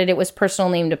got started, it was personal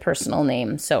name to personal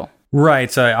name. So...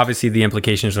 Right. So obviously the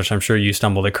implications, which I'm sure you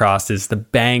stumbled across, is the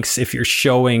banks, if you're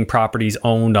showing properties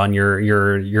owned on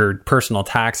your personal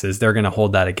taxes, they're going to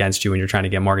hold that against you when you're trying to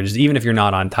get mortgages, even if you're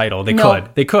not on title. They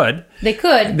could.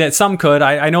 That some could.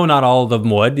 I know not all of them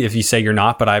would if you say you're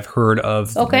not, but I've heard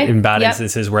of in bad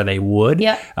instances where they would.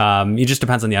 It just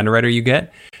depends on the underwriter you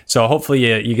get. So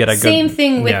hopefully you get a same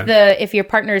thing with if your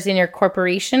partner's in your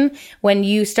corporation, when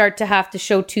you start to have to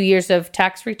show 2 years of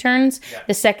tax returns,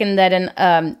 the second that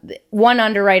one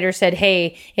underwriter said,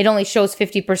 hey, it only shows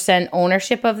 50%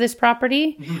 ownership of this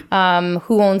property.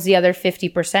 Who owns the other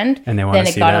 50%? And then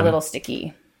it got a little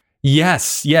sticky.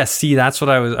 Yes. See, that's what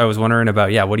I was wondering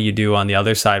about. Yeah. What do you do on the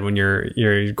other side when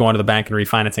you're going to the bank and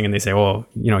refinancing and they say, well,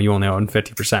 you only own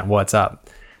 50%. What's up?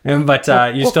 But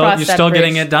you're still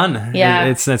getting it done. Yeah,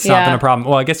 it's not been a problem.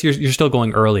 Well, I guess you're still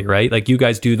going early, right? Like you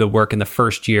guys do the work in the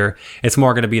first year. It's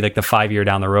more going to be like the 5 year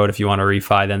down the road. If you want to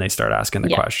refi, then they start asking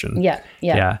the question.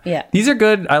 Yeah. These are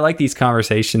good. I like these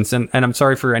conversations, and I'm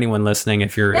sorry for anyone listening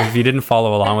if you didn't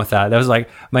follow along with that. That was like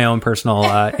my own personal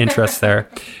interest there.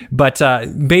 But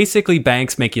basically,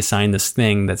 banks make you sign this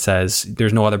thing that says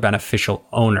there's no other beneficial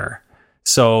owner.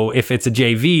 So if it's a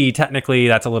JV, technically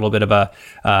that's a little bit of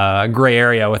a gray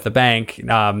area with the bank.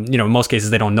 In most cases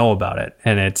they don't know about it,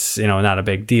 and it's not a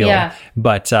big deal. Yeah.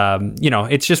 But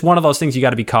it's just one of those things you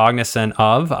got to be cognizant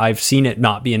of. I've seen it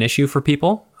not be an issue for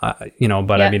people. I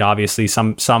mean, obviously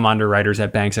some underwriters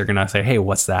at banks are going to say, hey,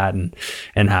 what's that?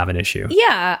 And have an issue.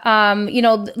 Yeah.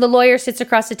 The lawyer sits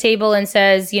across the table and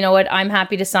says, you know what, I'm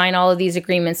happy to sign all of these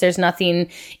agreements. There's nothing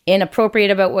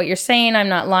inappropriate about what you're saying. I'm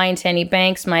not lying to any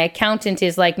banks. My accountant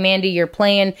is like, Mandy, you're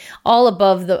playing all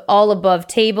above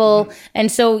table. Mm-hmm.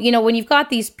 And so, when you've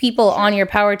got these people on your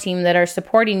power team that are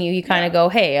supporting you, you kind of go,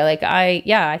 hey, like,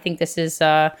 I think this is,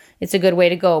 it's a good way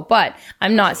to go. But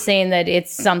I'm not saying that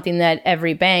it's something that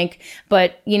every bank,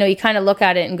 but you kind of look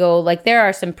at it and go, like, there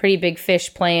are some pretty big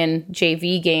fish playing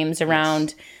JV games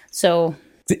around. So,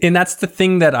 and that's the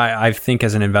thing that I think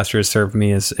as an investor has served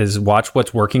me is watch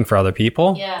what's working for other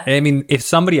people. Yeah. I mean, if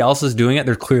somebody else is doing it,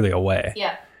 they're clearly a way.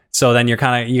 Yeah. So then you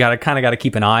got to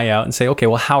keep an eye out and say, okay,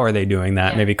 well, how are they doing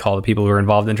that? Yeah. Maybe call the people who are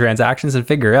involved in transactions and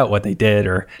figure out what they did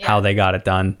or how they got it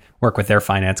done. Work with their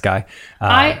finance guy.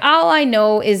 All I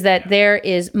know is that there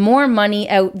is more money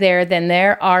out there than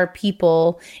there are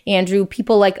people, Andrew,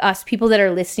 people like us, people that are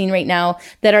listening right now,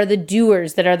 that are the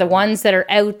doers, that are the ones that are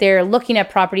out there looking at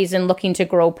properties and looking to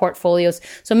grow portfolios.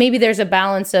 So maybe there's a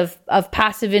balance of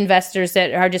passive investors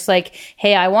that are just like,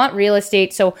 hey, I want real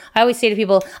estate. So I always say to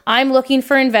people, I'm looking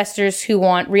for investors who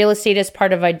want real estate as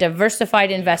part of a diversified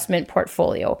investment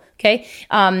portfolio. Okay.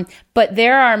 But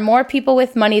there are more people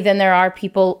with money than there are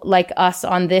people like us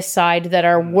on this side that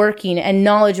are working and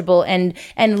knowledgeable and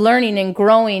learning and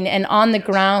growing and on the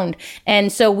ground.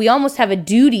 And so we almost have a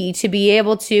duty to be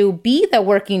able to be the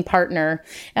working partner.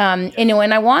 And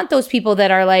I want those people that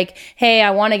are like, hey,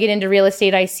 I want to get into real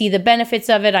estate. I see the benefits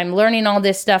of it. I'm learning all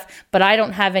this stuff, but I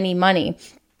don't have any money.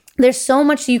 There's so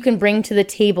much you can bring to the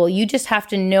table. You just have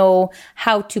to know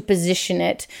how to position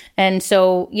it. And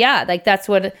so, like that's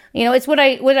what, it's what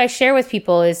I share with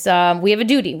people is we have a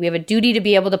duty. We have a duty to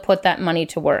be able to put that money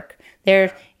to work.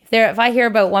 If I hear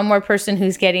about one more person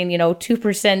who's getting,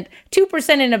 2%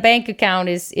 in a bank account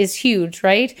is huge,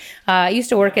 right? I used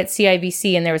to work at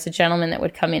CIBC, and there was a gentleman that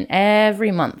would come in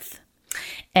every month.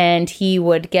 And he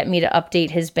would get me to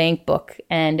update his bank book.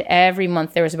 And every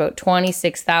month there was about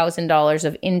 $26,000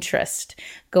 of interest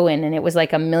go in. And it was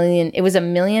like $1 million. It was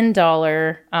 $1 million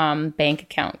bank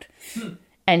account.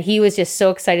 And he was just so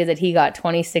excited that he got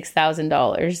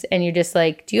 $26,000. And you're just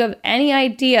like, do you have any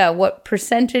idea what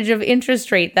percentage of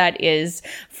interest rate that is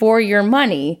for your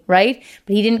money, right?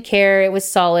 But he didn't care. It was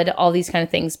solid, all these kind of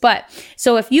things. But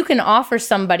so if you can offer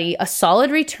somebody a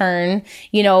solid return,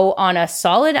 on a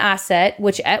solid asset,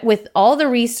 which with all the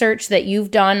research that you've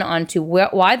done onto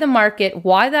why the market,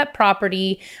 why that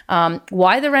property,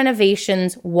 why the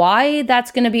renovations, why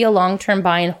that's going to be a long-term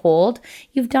buy and hold,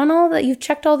 you've done all that. You've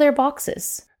checked all their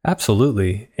boxes.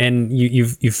 Absolutely. And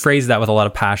you've phrased that with a lot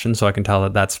of passion. So I can tell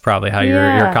that that's probably how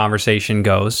your conversation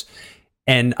goes.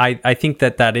 And I think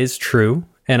that is true.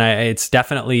 And it's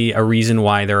definitely a reason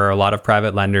why there are a lot of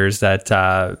private lenders that,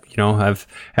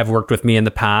 have worked with me in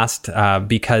the past,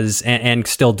 because, and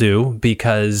still do,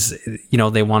 because,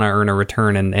 they want to earn a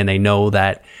return and they know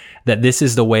that this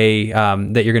is the way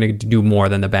that you're going to do more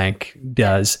than the bank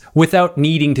does without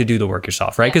needing to do the work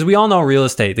yourself, right? Because we all know real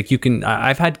estate, like you can,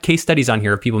 I've had case studies on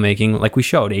here of people making, like we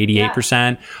showed,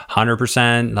 88%,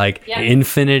 100%,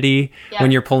 infinity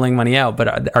when you're pulling money out.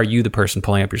 But are you the person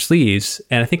pulling up your sleeves?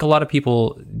 And I think a lot of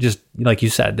people just, like you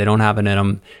said, they don't have it in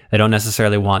them. They don't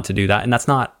necessarily want to do that. And that's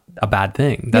not a bad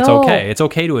thing. That's okay. It's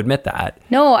okay to admit that.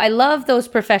 No, I love those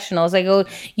professionals. I go,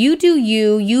 you do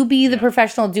you be the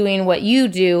professional doing what you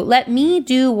do. Let me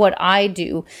do what I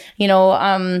do.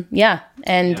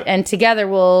 And together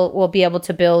we'll be able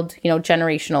to build,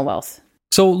 generational wealth.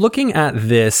 So looking at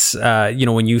this,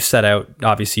 when you set out,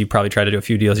 obviously you probably tried to do a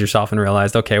few deals yourself and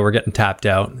realized, okay, we're getting tapped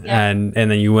out. Yeah. And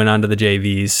then you went on to the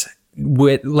JVs.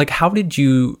 How did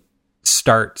you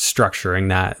start structuring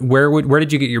that? Where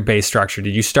did you get your base structure?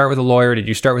 Did you start with a lawyer? Did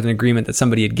you start with an agreement that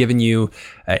somebody had given you?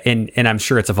 And I'm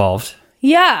sure it's evolved.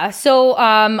 Yeah. So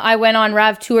I went on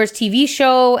Rav Tour's TV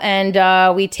show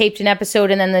and we taped an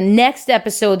episode. And then the next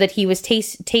episode that he was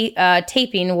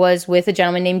taping was with a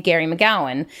gentleman named Gary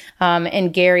McGowan.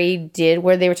 And Gary did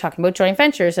where they were talking about joint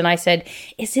ventures. And I said,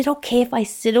 is it okay if I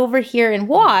sit over here and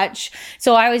watch?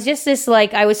 So I was just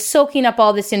I was soaking up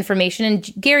all this information.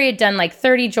 And Gary had done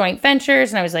 30 joint ventures.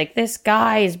 And I was like, this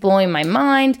guy is blowing my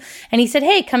mind. And he said,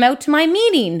 hey, come out to my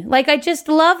meeting. I just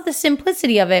love the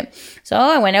simplicity of it. So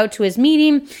I went out to his meeting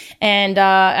and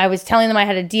I was telling them I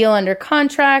had a deal under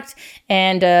contract,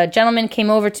 and a gentleman came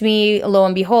over to me. Lo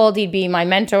and behold, he'd be my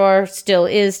mentor, still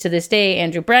is to this day,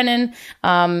 Andrew Branham,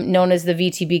 known as the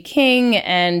VTB King.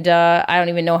 And I don't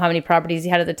even know how many properties he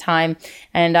had at the time.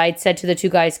 And I'd said to the two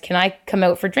guys, can I come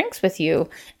out for drinks with you?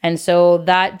 And so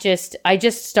I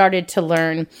just started to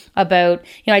learn about,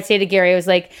 I'd say to Gary, I was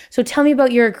like, so tell me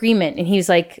about your agreement. And he was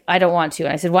like, I don't want to.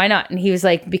 And I said, why not? And he was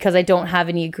like, because I don't have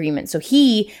any agreement. So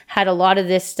he had a lot of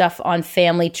this stuff on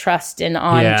family trust and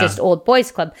on just old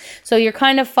boys club. So you're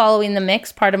kind of following the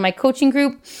mix, part of my coaching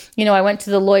group. I went to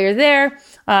the lawyer there,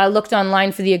 looked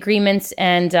online for the agreements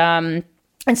and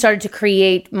started to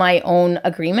create my own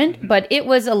agreement. But it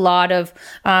was a lot of,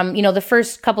 the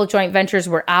first couple of joint ventures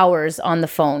were hours on the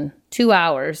phone, 2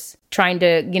 hours. Trying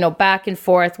to, back and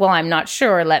forth. Well, I'm not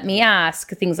sure. Let me ask,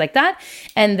 things like that.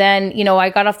 And then, I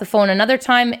got off the phone another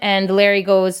time and Larry's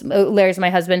my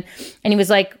husband. And he was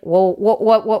like, well,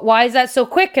 what, why is that so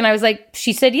quick? And I was like,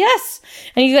 she said yes.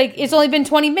 And he's like, it's only been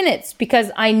 20 minutes because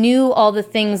I knew all the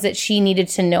things that she needed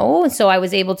to know. And so I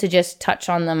was able to just touch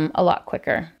on them a lot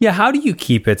quicker. Yeah. How do you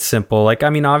keep it simple?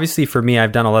 Obviously for me,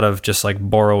 I've done a lot of just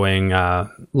borrowing,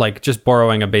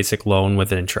 borrowing a basic loan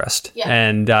with interest. Yeah.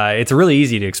 And it's really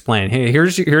easy to explain. Hey,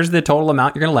 here's the total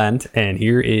amount you're going to lend, and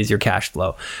here is your cash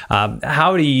flow.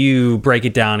 How do you break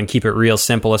it down and keep it real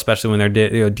simple, especially when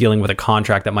they're dealing with a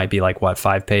contract that might be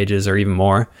 5 pages or even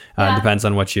more? Depends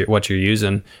on what you're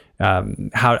using.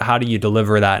 How do you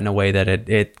deliver that in a way that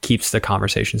it keeps the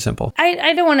conversation simple?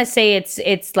 I don't want to say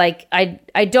it's like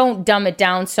I don't dumb it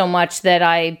down so much that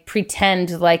I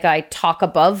pretend like I talk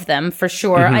above them, for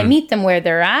sure. Mm-hmm. I meet them where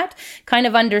they're at, kind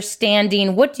of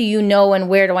understanding what do you know and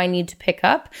where do I need to pick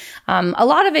up. A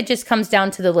lot of it just comes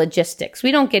down to the logistics.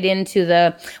 We don't get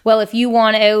into if you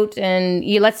want out and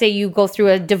let's say you go through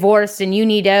a divorce and you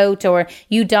need out, or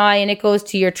you die and it goes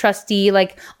to your trustee,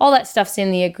 all that stuff's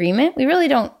in the agreement. We really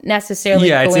don't necessarily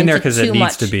go it's in there because it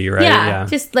needs to be, right? Yeah,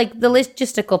 just the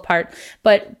logistical part.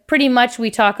 But pretty much we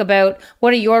talk about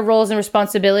what are your roles and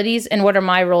responsibilities and what are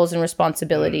my roles and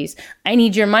responsibilities. I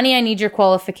need your money. I need your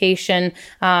qualification.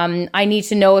 I need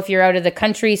to know if you're out of the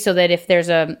country so that if there's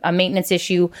a maintenance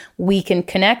issue, we can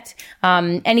connect.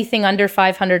 Anything under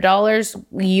 $500,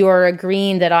 you're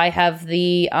agreeing that I have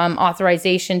the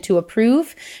authorization to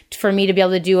approve for me to be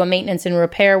able to do a maintenance and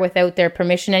repair without their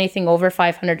permission. Anything over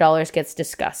 $500 gets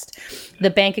discussed. trust. The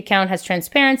bank account has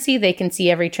transparency. They can see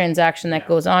every transaction that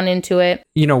goes on into it.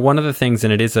 You know, one of the things,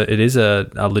 and it is a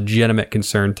legitimate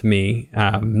concern to me.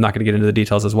 I'm not going to get into the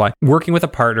details as why. Working with a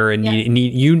partner, and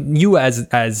you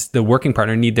as the working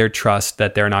partner need their trust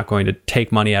that they're not going to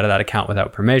take money out of that account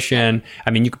without permission.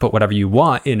 I mean, you can put whatever you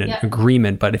want in an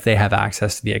agreement, but if they have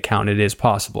access to the account, it is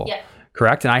possible. Yeah.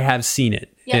 Correct? And I have seen it.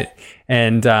 Yeah.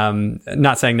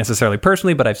 Not saying necessarily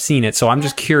personally, but I've seen it. So I'm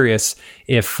just curious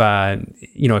if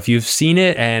if you've seen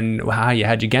it and how you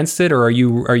hedge against it, or are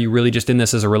you really just in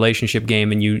this as a relationship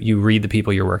game and you read the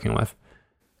people you're working with?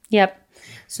 Yep.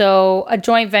 So a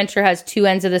joint venture has two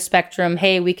ends of the spectrum.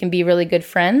 Hey, we can be really good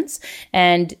friends,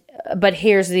 but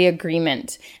here's the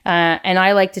agreement. And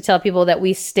I like to tell people that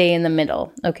we stay in the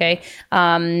middle. Okay.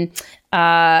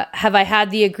 Have I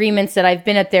had the agreements that I've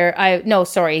been at there?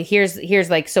 Here's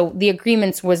like, so the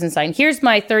agreements wasn't signed. Here's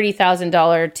my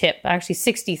 $30,000 tip, actually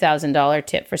 $60,000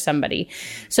 tip for somebody.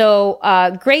 So,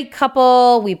 great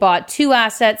couple. We bought two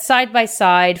assets side by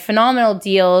side, phenomenal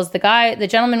deals. The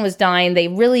gentleman was dying. They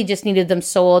really just needed them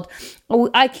sold.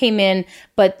 I came in,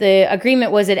 but the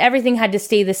agreement was that everything had to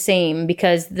stay the same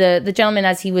because the gentleman,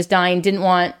 as he was dying, didn't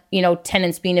want,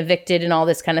 tenants being evicted and all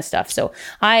this kind of stuff. So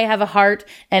I have a heart,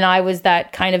 and I was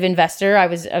that kind of investor. I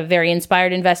was a very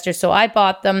inspired investor. So I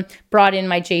bought them, brought in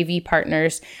my JV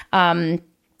partners. A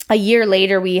year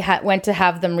later, we went to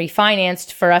have them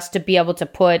refinanced for us to be able to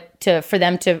for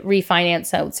them to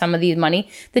refinance out some of the money.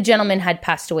 The gentleman had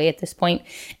passed away at this point,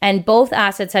 and both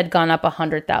assets had gone up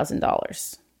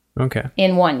 $100,000. Okay.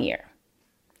 In 1 year.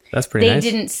 That's pretty nice.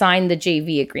 They didn't sign the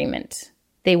JV agreement.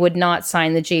 They would not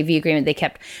sign the JV agreement. They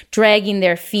kept dragging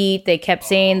their feet. They kept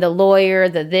saying the lawyer,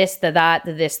 the this, the that,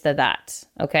 the this, the that.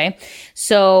 Okay.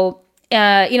 So,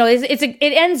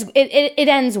 it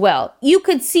ends well. You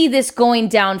could see this going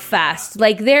down fast.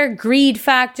 Like their greed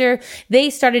factor, they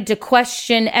started to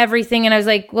question everything. And I was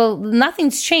like, well,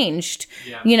 nothing's changed,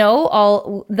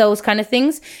 all those kind of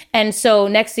things. And so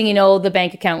next thing you know, the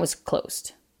bank account was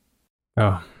closed.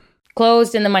 Oh.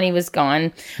 Closed and the money was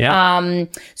gone. Yeah.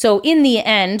 So in the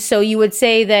end, so you would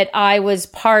say that I was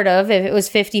part of, if it was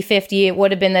 50-50, it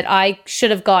would have been that I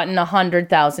should have gotten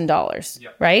 $100,000,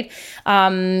 right?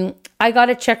 I got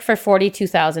a check for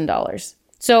 $42,000.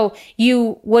 So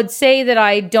you would say that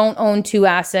I don't own two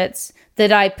assets,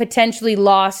 that I potentially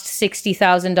lost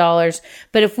 $60,000.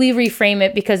 But if we reframe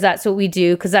it, because that's what we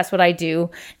do, because that's what I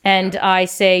do, and I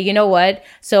say, you know what?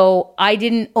 So I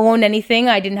didn't own anything.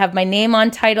 I didn't have my name on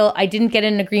title. I didn't get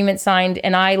an agreement signed.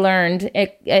 And I learned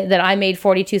that I made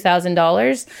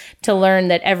 $42,000 to learn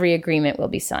that every agreement will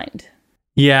be signed.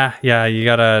 Yeah, you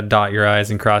gotta dot your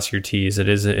I's and cross your T's. It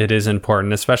is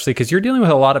important, especially because you're dealing with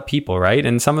a lot of people, right?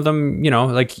 And some of them,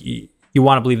 like you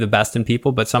want to believe the best in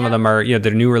people, but some of them are,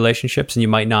 they're new relationships, and you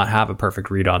might not have a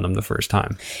perfect read on them the first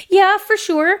time. Yeah, for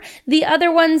sure. The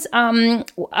other ones,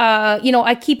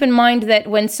 I keep in mind that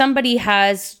when somebody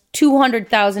has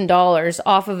 $200,000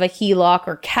 off of a HELOC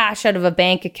or cash out of a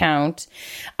bank account,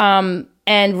 and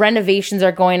renovations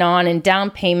are going on and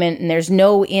down payment, and there's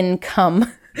no income.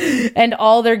 And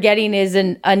all they're getting is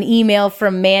an email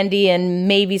from Mandy and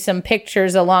maybe some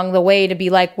pictures along the way to be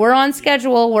like, we're on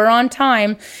schedule, we're on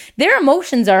time. Their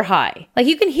emotions are high. Like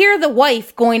you can hear the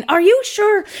wife going, are you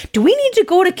sure? Do we need to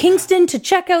go to Kingston to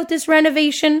check out this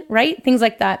renovation? Right? Things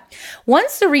like that.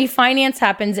 Once the refinance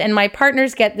happens and my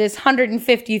partners get this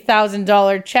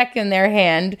 $150,000 check in their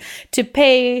hand to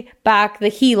pay back the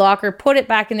HELOC or put it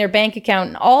back in their bank account,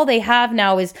 and all they have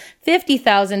now is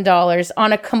 $50,000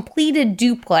 on a completed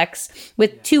duplex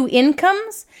with two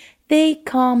incomes, they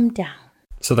calm down.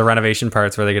 So the renovation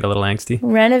part's where they get a little angsty?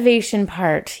 Renovation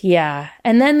part, yeah.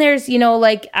 And then there's,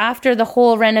 after the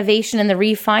whole renovation and the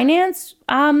refinance,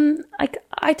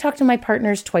 I talk to my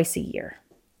partners twice a year.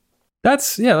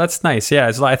 That's nice.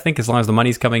 Yeah, I think as long as the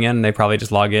money's coming in, they probably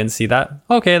just log in, see that.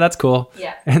 Okay, that's cool.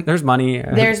 Yeah. And there's money.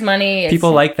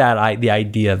 People like that, the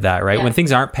idea of that, right? Yeah. When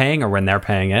things aren't paying or when they're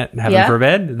paying it, heaven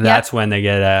forbid, that's when they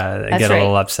get a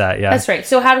little upset. Yeah. That's right.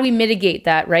 So how do we mitigate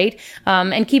that, right?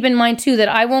 And keep in mind too that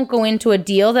I won't go into a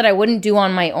deal that I wouldn't do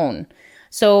on my own.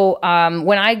 So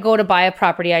when I go to buy a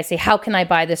property, I say, how can I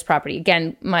buy this property?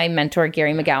 Again, my mentor,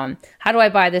 Gary McGowan. How do I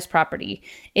buy this property?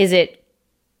 Is it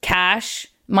cash,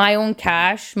 my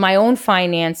own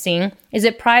financing? Is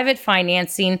it private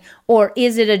financing, or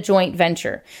is it a joint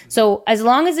venture? So as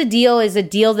long as a deal is a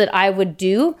deal that I would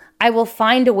do, I will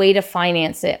find a way to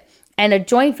finance it. And a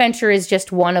joint venture is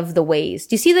just one of the ways.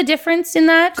 Do you see the difference in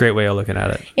that? Great way of looking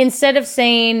at it. Instead of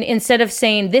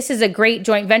saying this is a great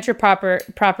joint venture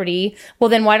property, well,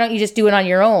 then why don't you just do it on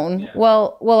your own? Yeah.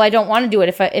 Well, I don't want to do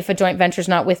it if a joint venture is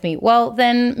not with me. Well,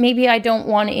 then maybe I don't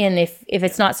want in if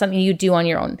it's not something you do on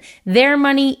your own. Their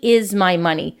money is my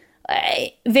money.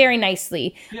 Very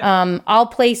nicely. Yeah. I'll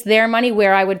place their money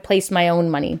where I would place my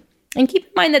own money. And keep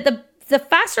in mind that the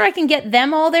faster I can get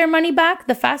them all their money back,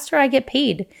 the faster I get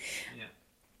paid. Yeah.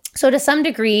 So to some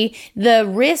degree, the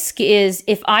risk is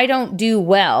if I don't do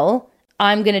well,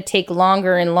 I'm going to take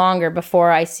longer and longer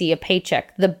before I see a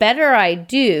paycheck. The better I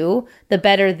do, the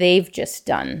better they've just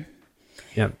done.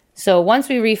 Yep. So once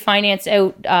we refinance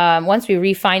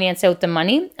out the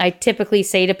money, I typically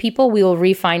say to people, we will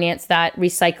refinance that,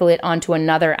 recycle it onto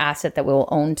another asset that we'll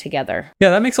own together.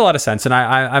 Yeah, that makes a lot of sense. And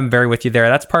I'm very with you there.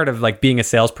 That's part of like being a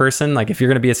salesperson. Like if you're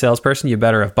going to be a salesperson, you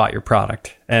better have bought your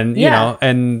product. And, you know,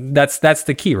 and that's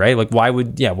the key, right? Like why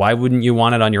wouldn't you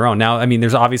want it on your own? Now, I mean,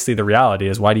 there's obviously the reality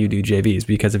is why do you do JVs?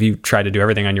 Because if you try to do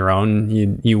everything on your own,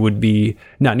 you would be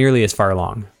not nearly as far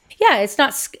along. Yeah, it's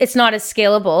not as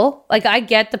scalable. Like I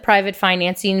get the private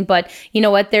financing, but you know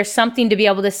what? There's something to be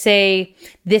able to say,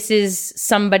 this is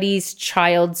somebody's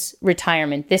child's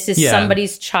retirement. This is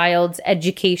somebody's child's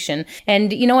education.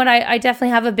 And you know what? I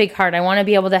definitely have a big heart. I want to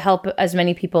be able to help as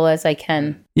many people as I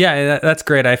can. Yeah, that's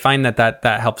great. I find that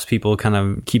helps people kind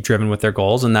of keep driven with their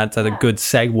goals. And that's a good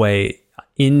segue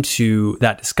into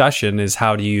that discussion is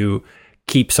how do you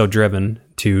keep so driven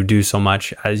to do so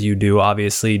much as you do?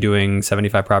 Obviously, doing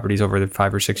 75 properties over the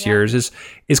 5 or 6 years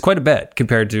is quite a bit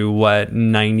compared to what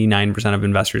 99% of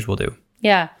investors will do.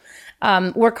 Yeah.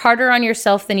 Work harder on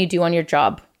yourself than you do on your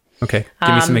job. Okay.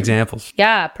 Give me some examples.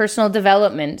 Yeah. Personal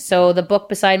development. So the book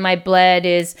beside my bed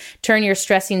is Turn Your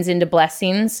Stressings into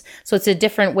Blessings. So it's a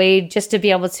different way just to be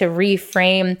able to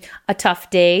reframe a tough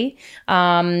day.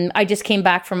 I just came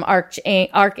back from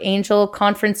Archangel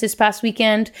conference this past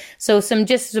weekend. So some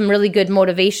really good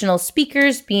motivational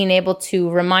speakers, being able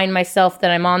to remind myself that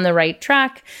I'm on the right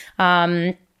track.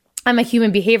 I'm a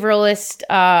human behavioralist.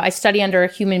 I study under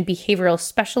a human behavioral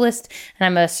specialist, and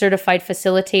I'm a certified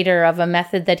facilitator of a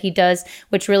method that he does,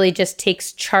 which really just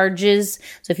takes charges.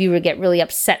 So if you would get really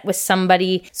upset with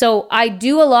somebody. So I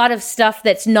do a lot of stuff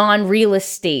that's non-real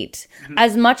estate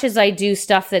as much as I do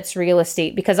stuff that's real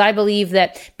estate, because I believe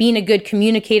that being a good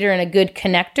communicator and a good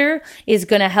connector is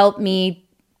going to help me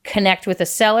connect with a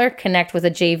seller, connect with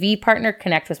a JV partner,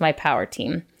 connect with my power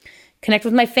team. Connect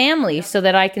with my family so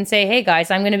that I can say, hey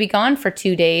guys, I'm going to be gone for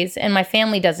 2 days and my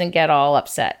family doesn't get all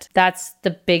upset. That's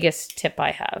the biggest tip I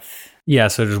have. Yeah.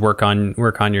 So just work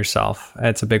on yourself.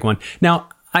 That's a big one. Now,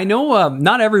 I know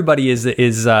not everybody is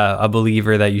a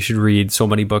believer that you should read so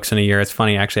many books in a year. It's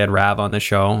funny, I actually had Rav on the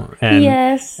show, and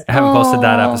yes. I haven't posted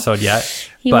that episode yet.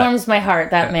 He warms my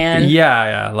heart, that man.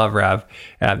 Yeah, I love Rav.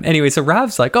 Anyway, so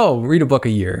Rav's like, oh, read a book a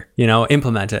year,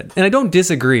 implement it. And I don't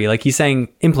disagree. Like he's saying,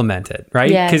 implement it, right?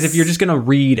 Because if you're just going to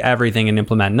read everything and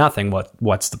implement nothing,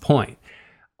 what's the point?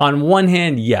 On one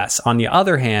hand, yes. On the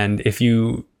other hand, if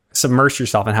you submerge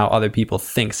yourself in how other people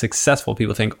think, successful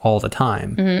people think all the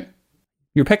time,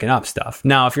 you're picking up stuff.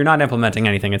 Now, if you're not implementing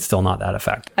anything, it's still not that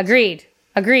effective.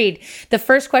 Agreed. The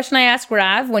first question I asked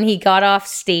Rav when he got off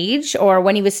stage, or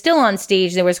when he was still on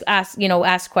stage, there was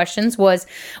asked questions, was,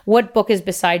 what book is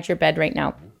beside your bed right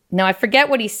now? Now, I forget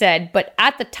what he said, but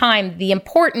at the time, the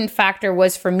important factor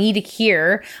was for me to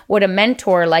hear what a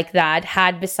mentor like that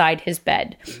had beside his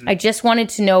bed. I just wanted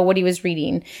to know what he was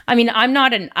reading. I mean, I'm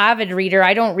not an avid reader.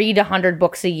 I don't read 100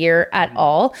 books a year at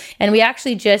all. And we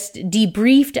actually just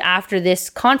debriefed after this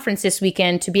conference this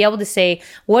weekend to be able to say,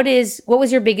 what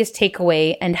was your biggest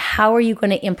takeaway and how are you going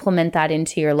to implement that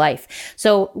into your life?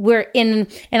 So and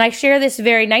I share this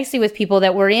very nicely with people,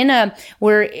 that we're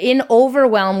in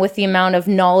overwhelm with the amount of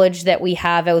knowledge that we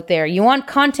have out there. You want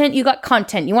content, you got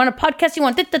content. You want a podcast, you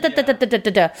want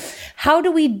da. How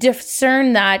do we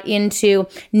discern that into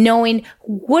knowing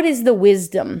what is the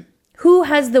wisdom? Who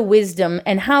has the wisdom,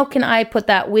 and how can I put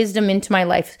that wisdom into my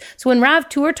life? So when Rav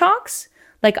Tour talks,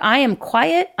 like, I am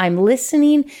quiet, I'm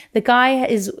listening. The guy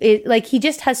he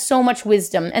just has so much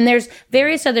wisdom. And there's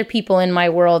various other people in my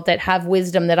world that have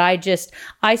wisdom that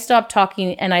I stop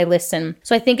talking and I listen.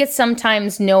 So I think it's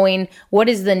sometimes knowing what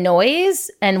is the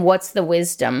noise and what's the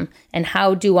wisdom, and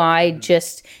how do I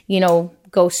just,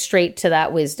 go straight to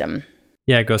that wisdom.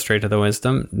 Yeah, go straight to the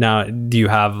wisdom. Now, do you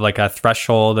have like a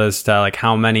threshold as to like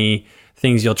how many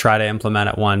things you'll try to implement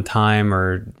at one time,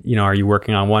 or are you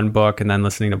working on one book and then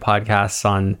listening to podcasts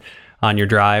on on your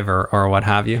drive or what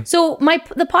have you? So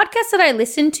the podcast that I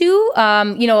listen to,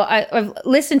 I've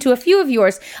listened to a few of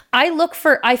yours.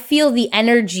 I feel the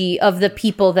energy of the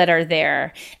people that are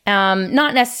there.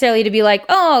 Not necessarily to be like,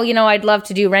 oh, I'd love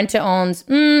to do rent to owns.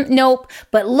 Nope.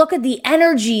 But look at the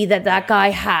energy that guy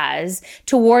has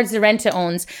towards the rent to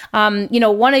owns.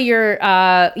 One of your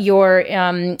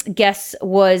guests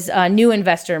was a new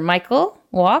investor, Michael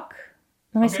Walk.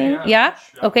 Am I saying? Yeah.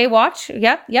 Okay. Watch.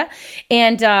 Yeah.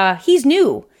 And he's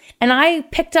new. And I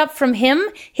picked up from him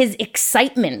his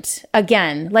excitement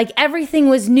again, like everything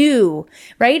was new,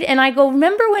 right? And I go,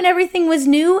 remember when everything was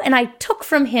new? And I took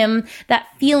from him that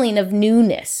feeling of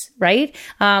newness, right?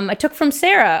 I took from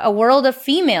Sarah a world of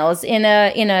females in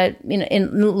a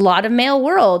lot of male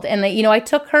world, and I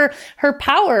took her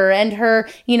power and her,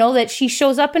 that she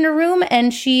shows up in a room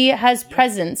and she has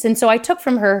presence, and so I took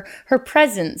from her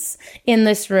presence in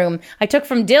this room. I took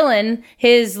from Dylan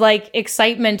his like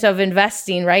excitement of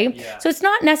investing, right? Yeah. So it's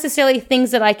not necessarily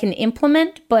things that I can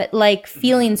implement, but like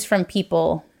feelings from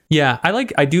people. Yeah,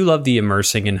 I do love the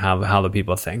immersing in how the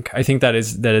people think. I think that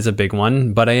is a big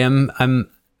one, but I'm kind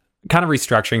of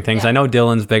restructuring things. Yeah. I know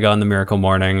Dylan's big on the miracle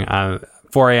morning.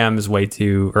 4 a.m. is way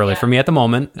too early for me at the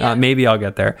moment. Yeah. Maybe I'll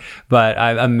get there, but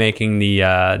I'm making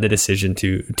the decision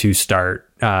to start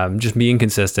just being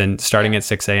consistent, starting at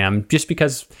 6 a.m. just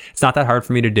because it's not that hard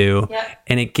for me to do. Yeah.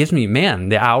 And it gives me,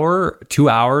 the 2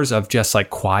 hours of just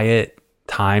like quiet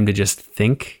time to just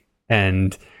think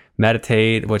and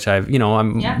meditate, which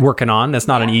I'm working on. That's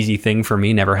not an easy thing for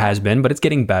me, never has been, but it's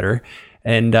getting better.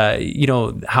 And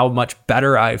how much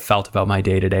better I felt about my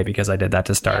day to day because I did that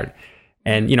to start. Yeah.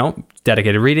 And,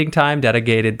 dedicated reading time,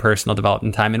 dedicated personal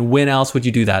development time. And when else would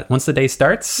you do that? Once the day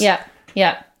starts? Yeah.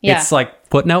 It's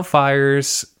like putting out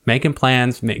fires, making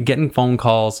plans, getting phone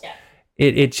calls. Yeah.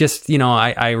 It just,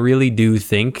 I really do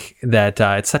think that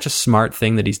it's such a smart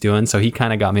thing that he's doing. So he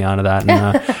kind of got me onto that.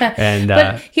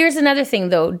 But here's another thing,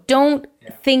 though. Don't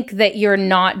think that you're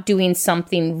not doing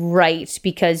something right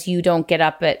because you don't get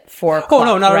up at 4 o'clock. Oh,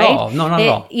 no, not right? at all. No, not at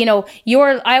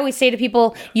all. I always say to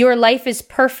people, your life is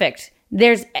perfect.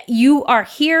 You are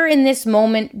here in this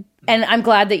moment, and I'm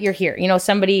glad that you're here.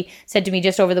 Somebody said to me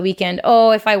just over the weekend,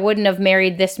 oh, if I wouldn't have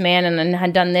married this man and then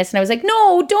had done this. And I was like,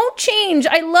 no, don't change.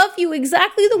 I love you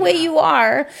exactly the way you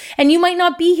are. And you might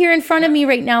not be here in front of me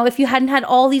right now if you hadn't had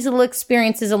all these little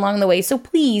experiences along the way. So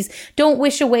please don't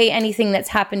wish away anything that's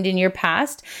happened in your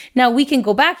past. Now we can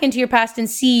go back into your past and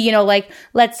see,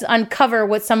 let's uncover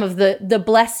what some of the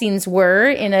blessings were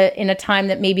in a time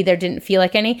that maybe there didn't feel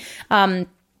like any.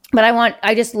 But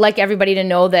I just like everybody to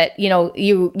know that,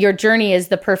 your journey is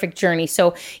the perfect journey.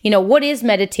 So, what is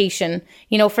meditation?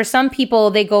 For some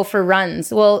people, they go for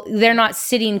runs. Well, they're not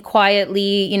sitting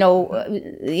quietly,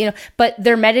 but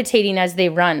they're meditating as they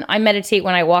run. I meditate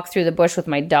when I walk through the bush with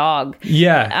my dog.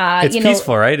 Yeah. It's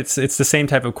peaceful, right? It's the same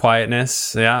type of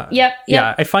quietness. Yeah. Yep.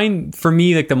 Yeah. I find for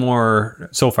me, like the more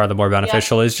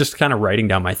beneficial is just kind of writing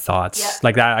down my thoughts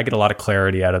like that. I get a lot of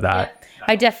clarity out of that. Yep.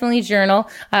 I definitely journal.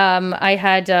 I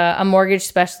had a mortgage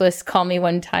specialist call me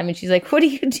one time and she's like, what are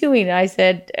you doing? And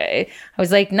I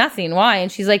was like, nothing. Why?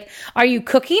 And she's like, are you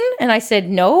cooking? And I said,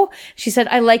 no. She said,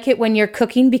 I like it when you're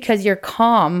cooking because you're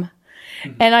calm.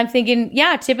 And I'm thinking,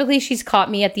 yeah, typically she's caught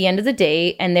me at the end of the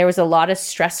day and there was a lot of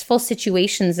stressful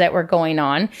situations that were going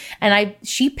on. And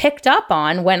she picked up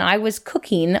on when I was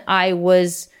cooking, I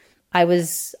was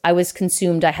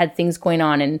consumed. I had things going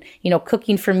on, and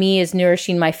cooking for me is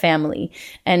nourishing my family,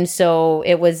 and so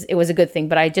it was a good thing.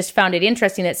 But I just found it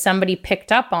interesting that somebody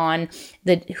picked up on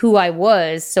who I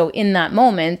was. So in that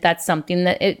moment, that's something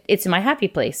that it's my happy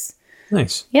place.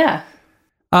 Nice. Yeah.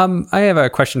 I have a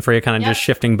question for you, kind of just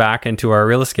shifting back into our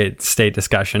real estate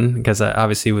discussion, because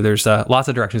obviously there's lots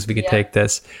of directions we could take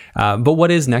this. But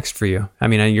what is next for you? I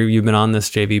mean, you've been on this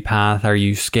JV path. Are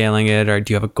you scaling it, or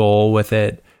do you have a goal with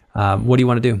it? What do you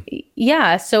want to do?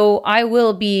 Yeah, so I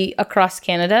will be across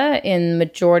Canada in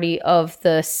majority of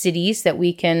the cities that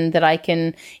I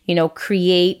can,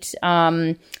 create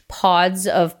pods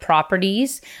of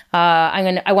properties.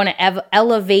 I want to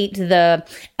elevate the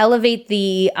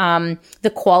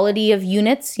quality of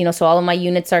units. So all of my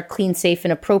units are clean, safe,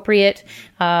 and appropriate.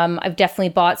 I've definitely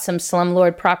bought some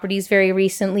slumlord properties very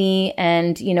recently,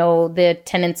 and the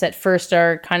tenants at first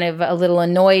are kind of a little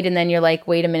annoyed, and then you're like,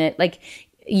 wait a minute, like.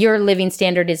 your living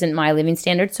standard isn't my living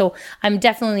standard. So I'm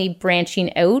definitely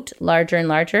branching out larger and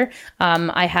larger.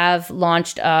 I have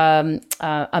launched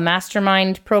a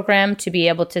mastermind program to be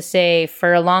able to say,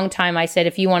 for a long time, I said,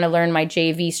 if you want to learn my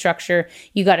JV structure,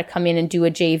 you got to come in and do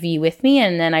a JV with me.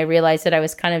 And then I realized that I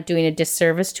was kind of doing a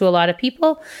disservice to a lot of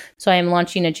people. So I am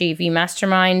launching a JV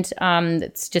mastermind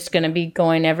that's just going to be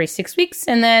going every 6 weeks.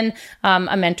 And then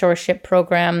a mentorship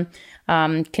program,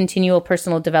 continual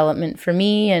personal development for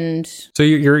me. And so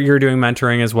you're doing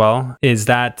mentoring as well. Is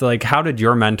that like, how did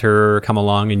your mentor come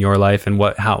along in your life, and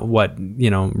what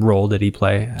role did he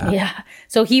play? Yeah.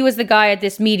 So he was the guy at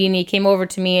this meeting. He came over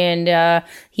to me, and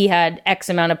he had X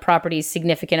amount of properties,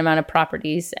 significant amount of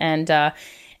properties. And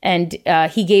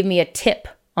he gave me a tip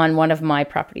on one of my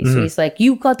properties. Mm-hmm. So he's like,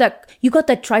 you got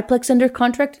that triplex under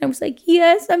contract? And I was like,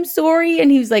 yes, I'm sorry. And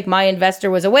he was like, my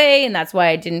investor was away and that's why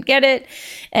I didn't get it.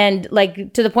 And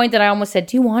like, to the point that I almost said,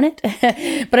 do you want it?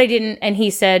 But I didn't. And he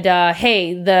said,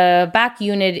 hey, the back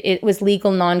unit, it was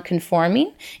legal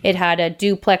non-conforming. It had a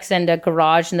duplex and a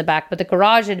garage in the back, but the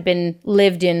garage had been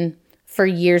lived in for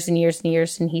years and years and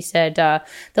years. And he said,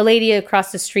 the lady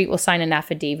across the street will sign an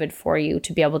affidavit for you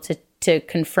to be able to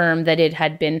confirm that it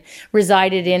had been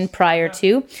resided in prior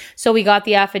to. So we got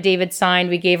the affidavit signed.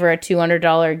 We gave her a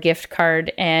 $200 gift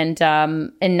card, and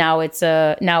now it's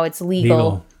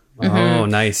legal. Mm-hmm. Oh,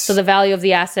 nice. So the value of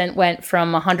the asset went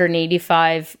from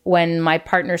 185 when my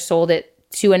partner sold it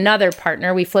to another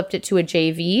partner. We flipped it to a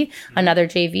JV, another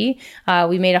JV.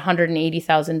 We made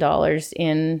 $180,000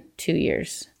 in 2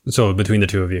 years. So between the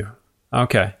two of you.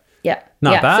 Okay. Yeah.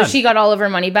 Not bad. So she got all of her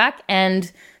money back,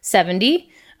 and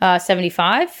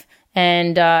 75,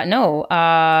 and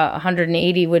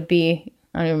 180 would be,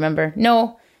 I don't even remember.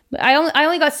 No, I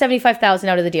only got 75,000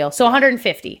 out of the deal. So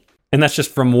 150. And that's just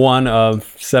from one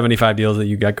of 75 deals that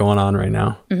you got going on right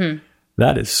now. Mm-hmm.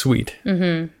 That is sweet.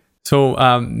 Mm-hmm. So,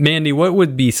 Mandy, what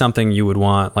would be something you would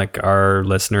want like our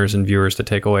listeners and viewers to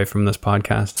take away from this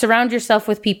podcast? Surround yourself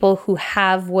with people who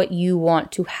have what you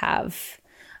want to have.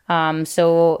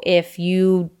 So if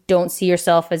you don't see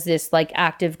yourself as this like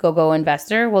active go-go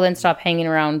investor, well, then stop hanging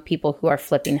around people who are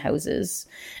flipping houses.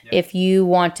 Yeah. If you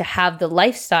want to have the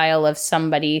lifestyle of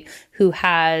somebody who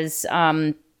has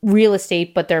real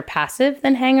estate, but they're passive,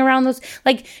 then hang around those,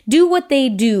 like do what they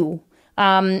do.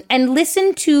 And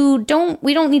listen to,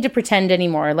 we don't need to pretend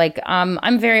anymore. Like,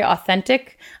 I'm very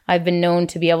authentic. I've been known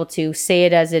to be able to say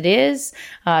it as it is,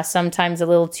 sometimes a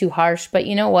little too harsh, but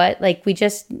you know what? Like we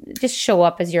just show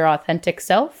up as your authentic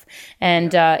self.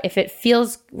 And, if it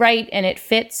feels right and it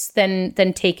fits, then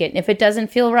take it. And if it doesn't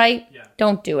feel right,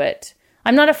 don't do it.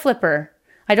 I'm not a flipper.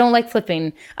 I don't like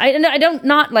flipping. I don't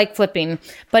not like flipping,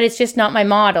 but it's just not my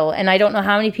model. And I don't know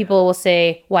how many people will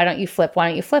say, why don't you flip? Why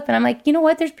don't you flip? And I'm like, you know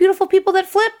what? There's beautiful people that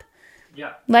flip.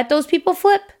 Yeah. Let those people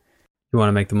flip. You want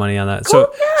to make the money on that. Cool,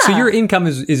 So your income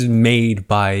is made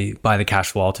by the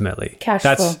cash flow ultimately.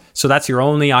 Flow. So that's your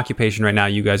only occupation right now.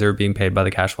 You guys are being paid by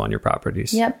the cash flow on your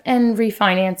properties. Yep. And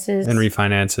refinances.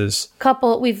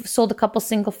 We've sold a couple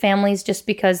single families just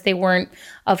because they weren't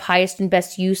of highest and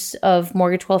best use of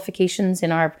mortgage qualifications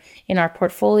in our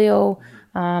portfolio.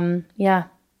 Yeah.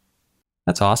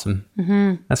 That's awesome.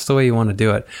 Mm-hmm. That's the way you want to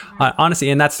do it. Honestly,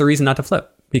 and that's the reason not to flip.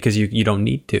 Because you don't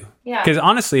need to. Yeah. Because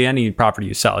honestly, any property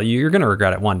you sell, you're going to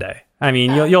regret it one day. I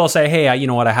mean, you'll say, hey, you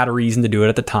know what? I had a reason to do it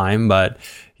at the time, but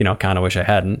kind of wish I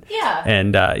hadn't. Yeah.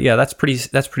 And that's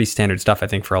pretty standard stuff, I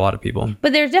think, for a lot of people.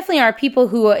 But there definitely are people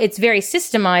who it's very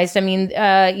systemized. I mean,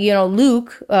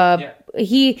 Luke,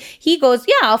 he goes,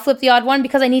 yeah, I'll flip the odd one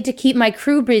because I need to keep my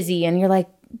crew busy. And you're like,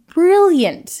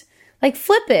 brilliant. Like,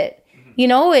 flip it.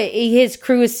 His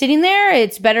crew is sitting there.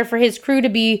 It's better for his crew to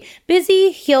be busy.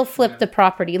 He'll flip the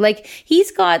property. Like he's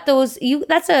got those,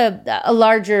 that's a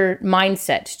larger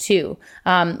mindset too.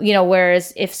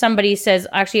 Whereas if somebody says,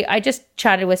 actually, I just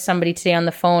chatted with somebody today on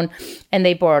the phone and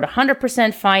they borrowed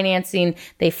 100% financing.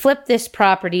 They flipped this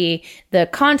property. The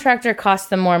contractor cost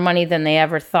them more money than they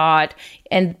ever thought.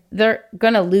 And they're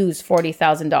going to lose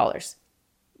 $40,000. Okay.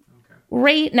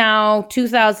 Right now,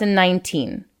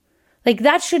 2019. Like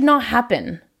that should not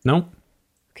happen. No.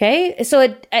 Okay. So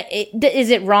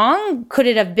is it wrong? Could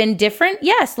it have been different?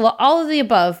 Yes. All of the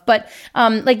above. But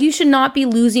you should not be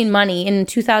losing money in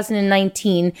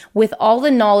 2019 with all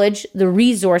the knowledge, the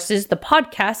resources, the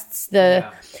podcasts,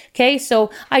 okay.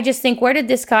 So I just think, where did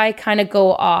this guy kind of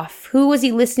go off? Who was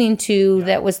he listening to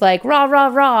that was like rah, rah,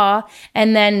 rah,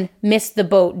 and then missed the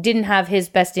boat, didn't have his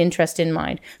best interest in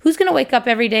mind? Who's going to wake up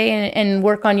every day and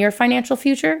work on your financial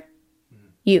future?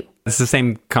 You. It's the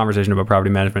same conversation about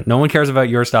property management. No one cares about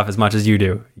your stuff as much as you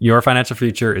do. Your financial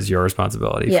future is your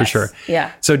responsibility, for sure.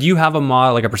 Yeah. So do you have a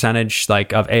model, like a percentage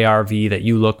like of ARV that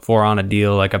you look for on a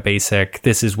deal, like a basic,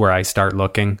 this is where I start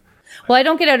looking? Well, I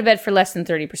don't get out of bed for less than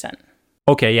 30%.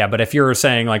 Okay, yeah. But if you're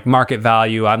saying like market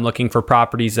value, I'm looking for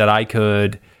properties that I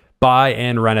could buy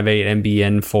and renovate and be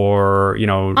in for,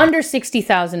 under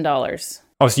 $60,000.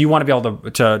 Oh, so you want to be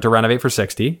able to renovate for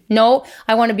 60? No,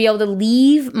 I want to be able to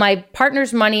leave my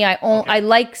partner's money. I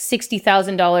like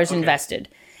 $60,000 invested.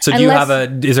 So do you have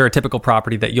is there a typical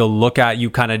property that you'll look at? You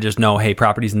kind of just know, hey,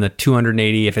 property's in the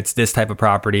 280. If it's this type of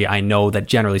property, I know that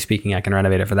generally speaking, I can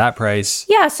renovate it for that price.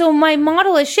 Yeah. So my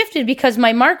model has shifted because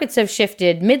my markets have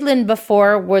shifted. Midland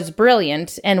before was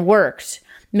brilliant and worked.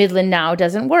 Midland now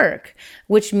doesn't work,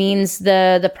 which means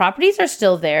the properties are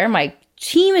still there. My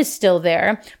team is still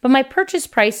there, but my purchase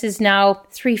price is now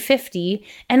 $350,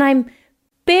 and I'm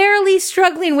barely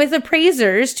struggling with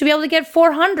appraisers to be able to get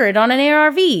 $400 on an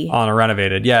ARV. On a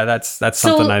renovated. Yeah, that's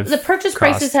something I've the purchase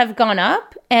prices have gone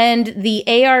up and the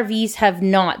ARVs have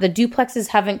not. The duplexes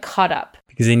haven't caught up.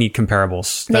 Because they need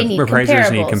comparables.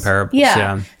 Appraisers need comparables.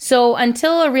 Yeah. So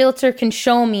until a realtor can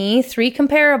show me 3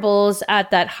 comparables at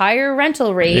that higher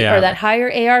rental rate or that higher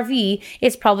ARV,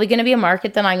 it's probably going to be a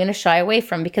market that I'm going to shy away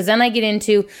from, because then I get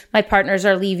into my partners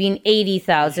are leaving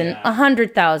 $80,000,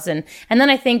 $100,000. And then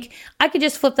I think I could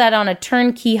just flip that on a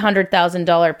turnkey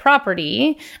 $100,000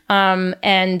 property.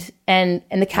 And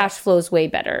the cash flow is way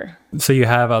better. So you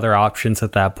have other options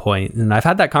at that point. And I've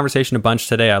had that conversation a bunch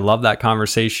today. I love that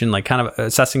conversation, like kind of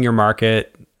assessing your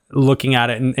market, looking at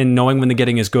it and knowing when the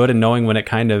getting is good and knowing when it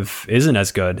kind of isn't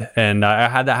as good. And I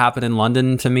had that happen in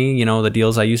London to me. The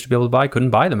deals I used to be able to buy, couldn't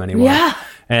buy them anymore. Yeah.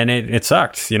 And it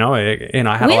sucked, and I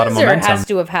had Windsor a lot of momentum. Windsor has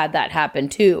to have had that happen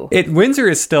too. Windsor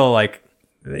is still like,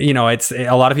 it's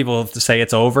a lot of people say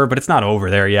it's over, but it's not over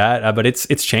there yet. But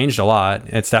it's changed a lot.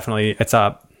 It's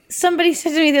up. Somebody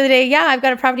said to me the other day, yeah, I've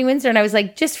got a property in Windsor. And I was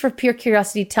like, just for pure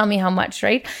curiosity, tell me how much,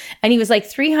 right? And he was like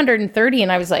 330. And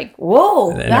I was like,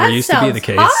 whoa, that used sounds to be the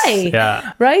case. High.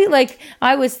 Yeah. Right? Like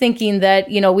I was thinking that,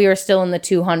 we were still in the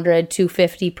 200,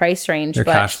 250 price range. Your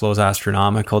cash flow is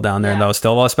astronomical down there though,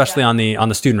 still, especially on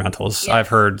the student rentals. Yeah. I've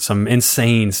heard some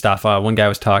insane stuff. One guy I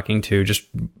was talking to just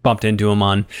bumped into him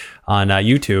on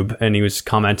YouTube, and he was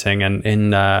commenting, and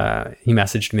he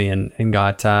messaged me and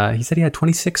got he said he had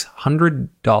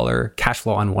 $2,600 cash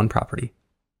flow on one property.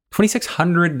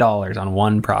 $2,600 on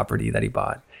one property that he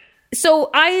bought. So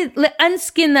I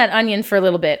unskin that onion for a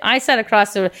little bit. I sat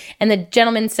across and the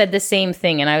gentleman said the same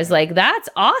thing. And I was like, that's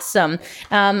awesome.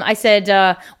 I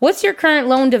said, what's your current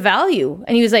loan to value?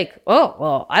 And he was like, oh,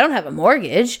 well, I don't have a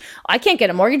mortgage. I can't get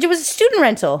a mortgage. It was a student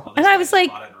rental. And I was like,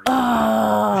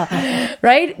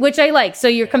 right? Which I like. So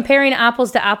you're comparing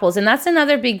apples to apples. And that's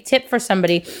another big tip for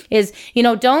somebody is,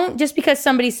 don't just because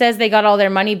somebody says they got all their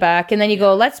money back and then you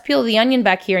go, let's peel the onion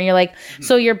back here. And you're like,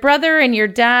 so your brother and your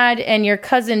dad and your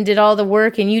cousin did all the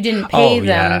work and you didn't pay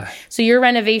them. Yeah. So your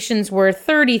renovations were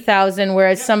 $30,000,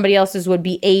 whereas somebody else's would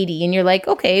be $80,000. And you're like,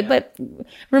 okay, but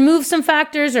remove some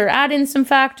factors or add in some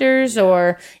factors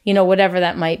or, whatever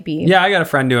that might be. Yeah. I got a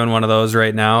friend doing one of those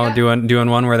right now, doing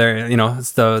one where they're,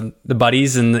 it's the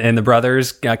buddies and the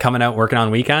brothers coming out working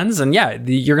on weekends. And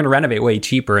you're going to renovate way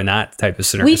cheaper in that type of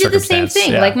scenario. We did the same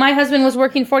thing. Yeah. Like my husband was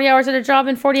working 40 hours at a job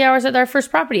and 40 hours at our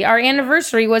first property. Our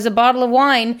anniversary was a bottle of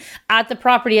wine at the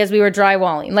property as we were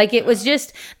drywalling. Like that was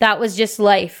just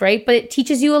life, right? But it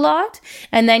teaches you a lot.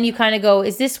 And then you kind of go,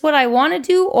 is this what I want to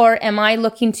do? Or am I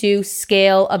looking to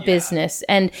scale a business?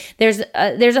 And there's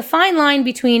a fine line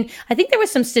between, I think there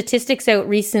was some statistics out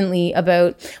recently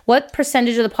about what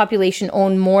percentage of the population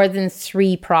own more than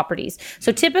 3 properties.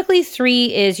 So typically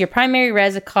 3 is your primary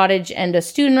res, a cottage and a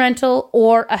student rental,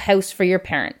 or a house for your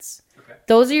parents. Okay.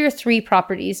 Those are your 3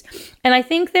 properties. And I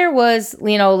think there was,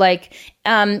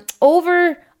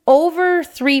 over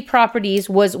 3 properties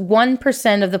was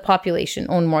 1% of the population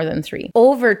owned more than 3.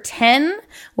 Over 10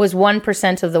 was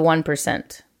 1% of the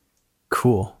 1%.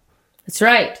 Cool. That's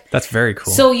right. That's very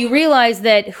cool. So you realize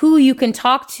that who you can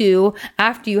talk to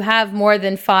after you have more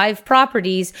than 5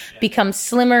 properties becomes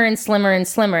slimmer and slimmer and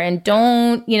slimmer. And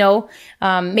don't,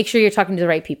 make sure you're talking to the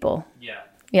right people. Yeah.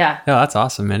 Yeah. Oh, that's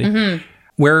awesome, Mandy. Mm-hmm.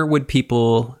 Where would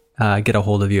people get a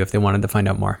hold of you if they wanted to find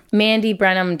out more?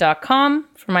 MandyBranham.com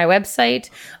for my website,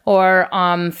 or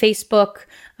Facebook,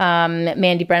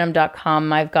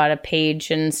 MandyBranham.com. I've got a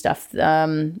page and stuff,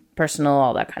 personal,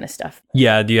 all that kind of stuff.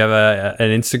 Yeah. Do you have an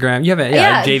Instagram? You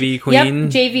have JV Queen?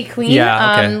 Yep, JV Queen.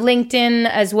 Yeah, okay. LinkedIn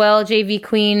as well, JV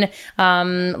Queen.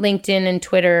 LinkedIn and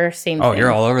Twitter, same thing. Oh,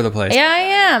 you're all over the place. Yeah, I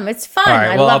am. It's fun. All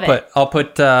right. I Well, love it. I'll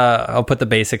put the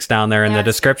basics down there in the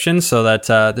description so that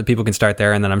the people can start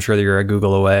there, and then I'm sure that you're a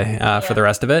Google away for the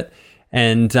rest of it.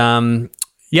 And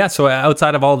so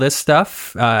outside of all this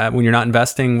stuff, when you're not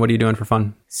investing, what are you doing for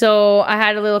fun? So I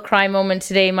had a little cry moment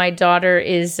today. My daughter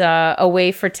is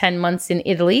away for 10 months in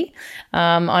Italy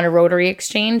on a Rotary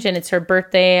exchange, and it's her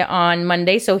birthday on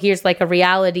Monday. So here's like a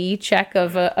reality check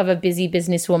of a busy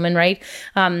businesswoman, right?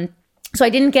 So I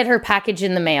didn't get her package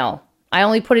in the mail. I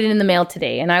only put it in the mail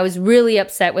today, and I was really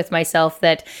upset with myself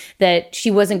that she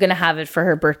wasn't going to have it for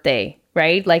her birthday.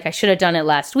 Right? Like I should have done it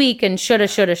last week and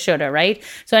shoulda, right?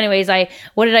 So anyways,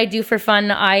 what did I do for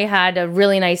fun? I had a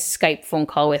really nice Skype phone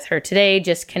call with her today,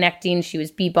 just connecting. She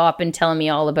was bebopping, telling me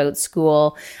all about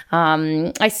school.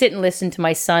 I sit and listen to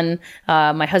my son.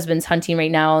 My husband's hunting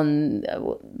right now. And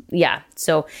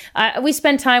so we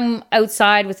spend time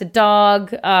outside with the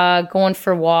dog, going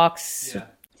for walks. Yeah.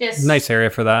 Just nice area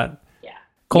for that.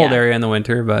 Cold area in the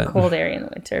winter, but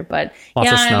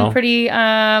lots of snow. I'm pretty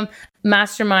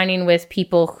masterminding with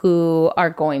people who are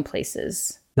going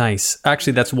places. Nice.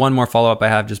 Actually, that's one more follow-up I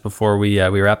have just before we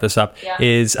wrap this up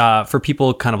is for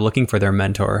people kind of looking for their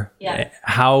mentor. Yeah.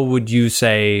 How would you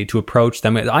say to approach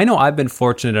them? I know I've been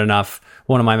fortunate enough.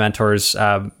 One of my mentors,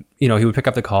 he would pick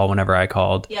up the call whenever I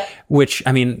called, which,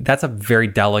 I mean, that's a very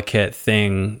delicate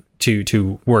thing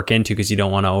to work into because you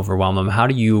don't want to overwhelm them. How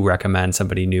do you recommend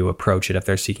somebody new approach it if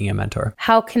they're seeking a mentor?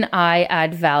 How can I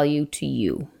add value to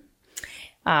you?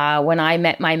 When I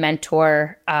met my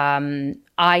mentor,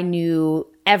 I knew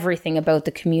everything about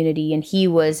the community, and he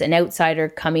was an outsider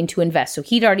coming to invest. So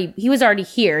he was already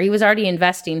here. He was already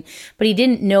investing, but he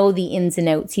didn't know the ins and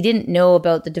outs. He didn't know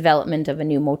about the development of a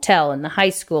new motel in the high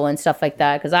school and stuff like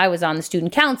that, because I was on the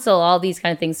student council, all these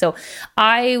kind of things. So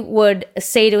I would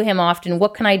say to him often,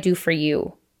 what can I do for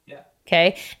you?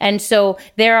 Okay. And so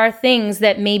there are things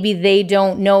that maybe they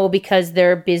don't know because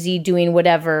they're busy doing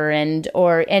whatever. And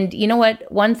you know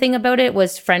what? One thing about it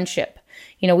was friendship.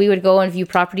 We would go and view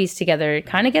properties together. It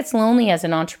kind of gets lonely as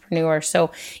an entrepreneur.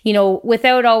 So,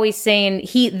 without always saying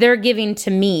they're giving to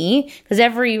me, because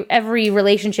every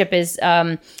relationship is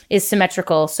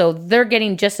symmetrical. So they're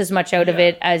getting just as much out of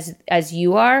it as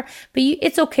you are. But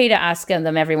it's okay to ask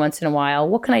them every once in a while,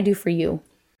 what can I do for you?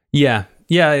 Yeah.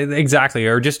 Yeah, exactly.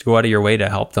 Or just go out of your way to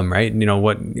help them, right?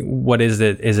 What is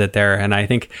it there? And I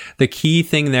think the key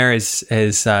thing there is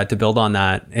to build on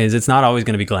that is it's not always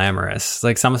going to be glamorous.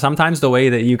 Like sometimes the way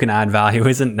that you can add value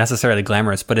isn't necessarily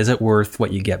glamorous, but is it worth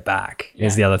what you get back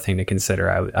is the other thing to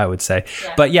consider, I would say.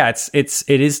 Yeah. But yeah, it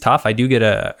is tough. I do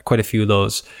get quite a few of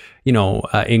those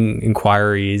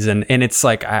inquiries and it's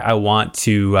like, I want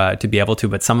to be able to,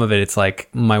 but some of it's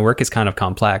like my work is kind of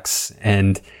complex,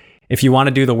 and if you want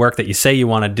to do the work that you say you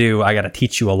want to do, I got to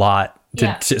teach you a lot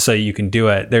so you can do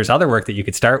it. There's other work that you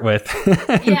could start with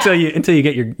until you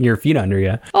get your feet under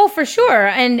you. Oh, for sure.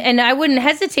 And I wouldn't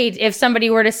hesitate if somebody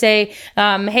were to say,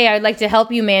 hey, I'd like to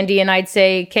help you, Mandy. And I'd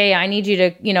say, okay, I need you to,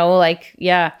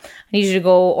 I need you to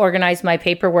go organize my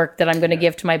paperwork that I'm going to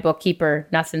give to my bookkeeper.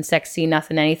 Nothing sexy,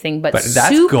 nothing anything, but that's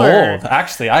gold.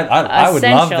 Actually, I would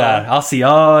love that. I'll see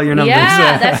all your numbers.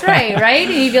 Yeah, that's right?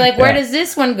 And you'd be like, where does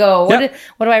this one go? What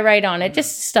do I write on it?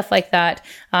 Just stuff like that.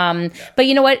 But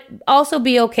you know what? Also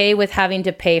be okay with having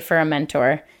to pay for a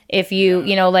mentor. If you,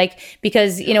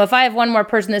 because, if I have one more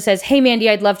person that says, hey, Mandy,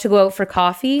 I'd love to go out for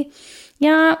coffee.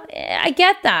 Yeah, I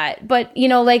get that. But,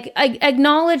 I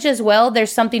acknowledge as well,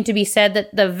 there's something to be said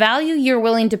that the value you're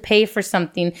willing to pay for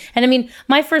something. And I mean,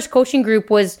 my first coaching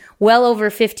group was well over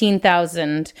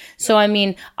 15,000. So, I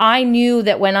mean, I knew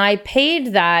that when I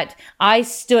paid that, I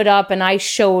stood up and I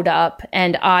showed up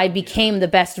and I became the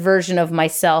best version of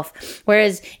myself.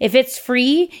 Whereas if it's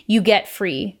free, you get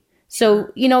free.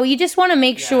 So, you just want to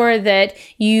make sure that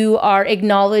you are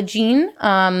acknowledging,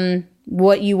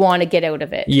 what you want to get out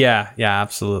of it. Yeah,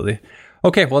 absolutely.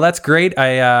 Okay, well, that's great.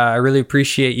 I really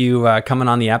appreciate you coming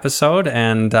on the episode,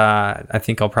 and I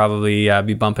think I'll probably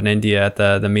be bumping into you at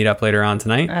the meetup later on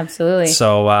tonight. Absolutely.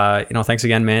 So, thanks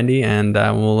again, Mandy, and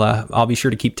I'll be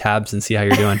sure to keep tabs and see how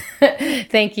you're doing.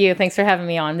 Thank you. Thanks for having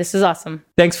me on. This is awesome.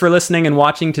 Thanks for listening and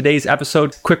watching today's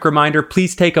episode. Quick reminder,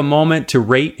 please take a moment to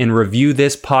rate and review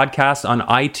this podcast on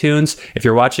iTunes. If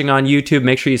you're watching on YouTube,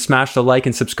 make sure you smash the like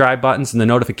and subscribe buttons and the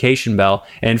notification bell,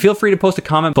 and feel free to post a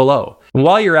comment below. And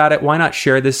while you're at it, why not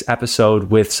share this episode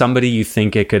with somebody you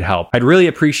think it could help? I'd really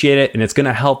appreciate it, and it's going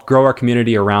to help grow our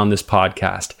community around this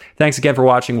podcast. Thanks again for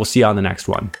watching. We'll see you on the next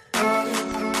one.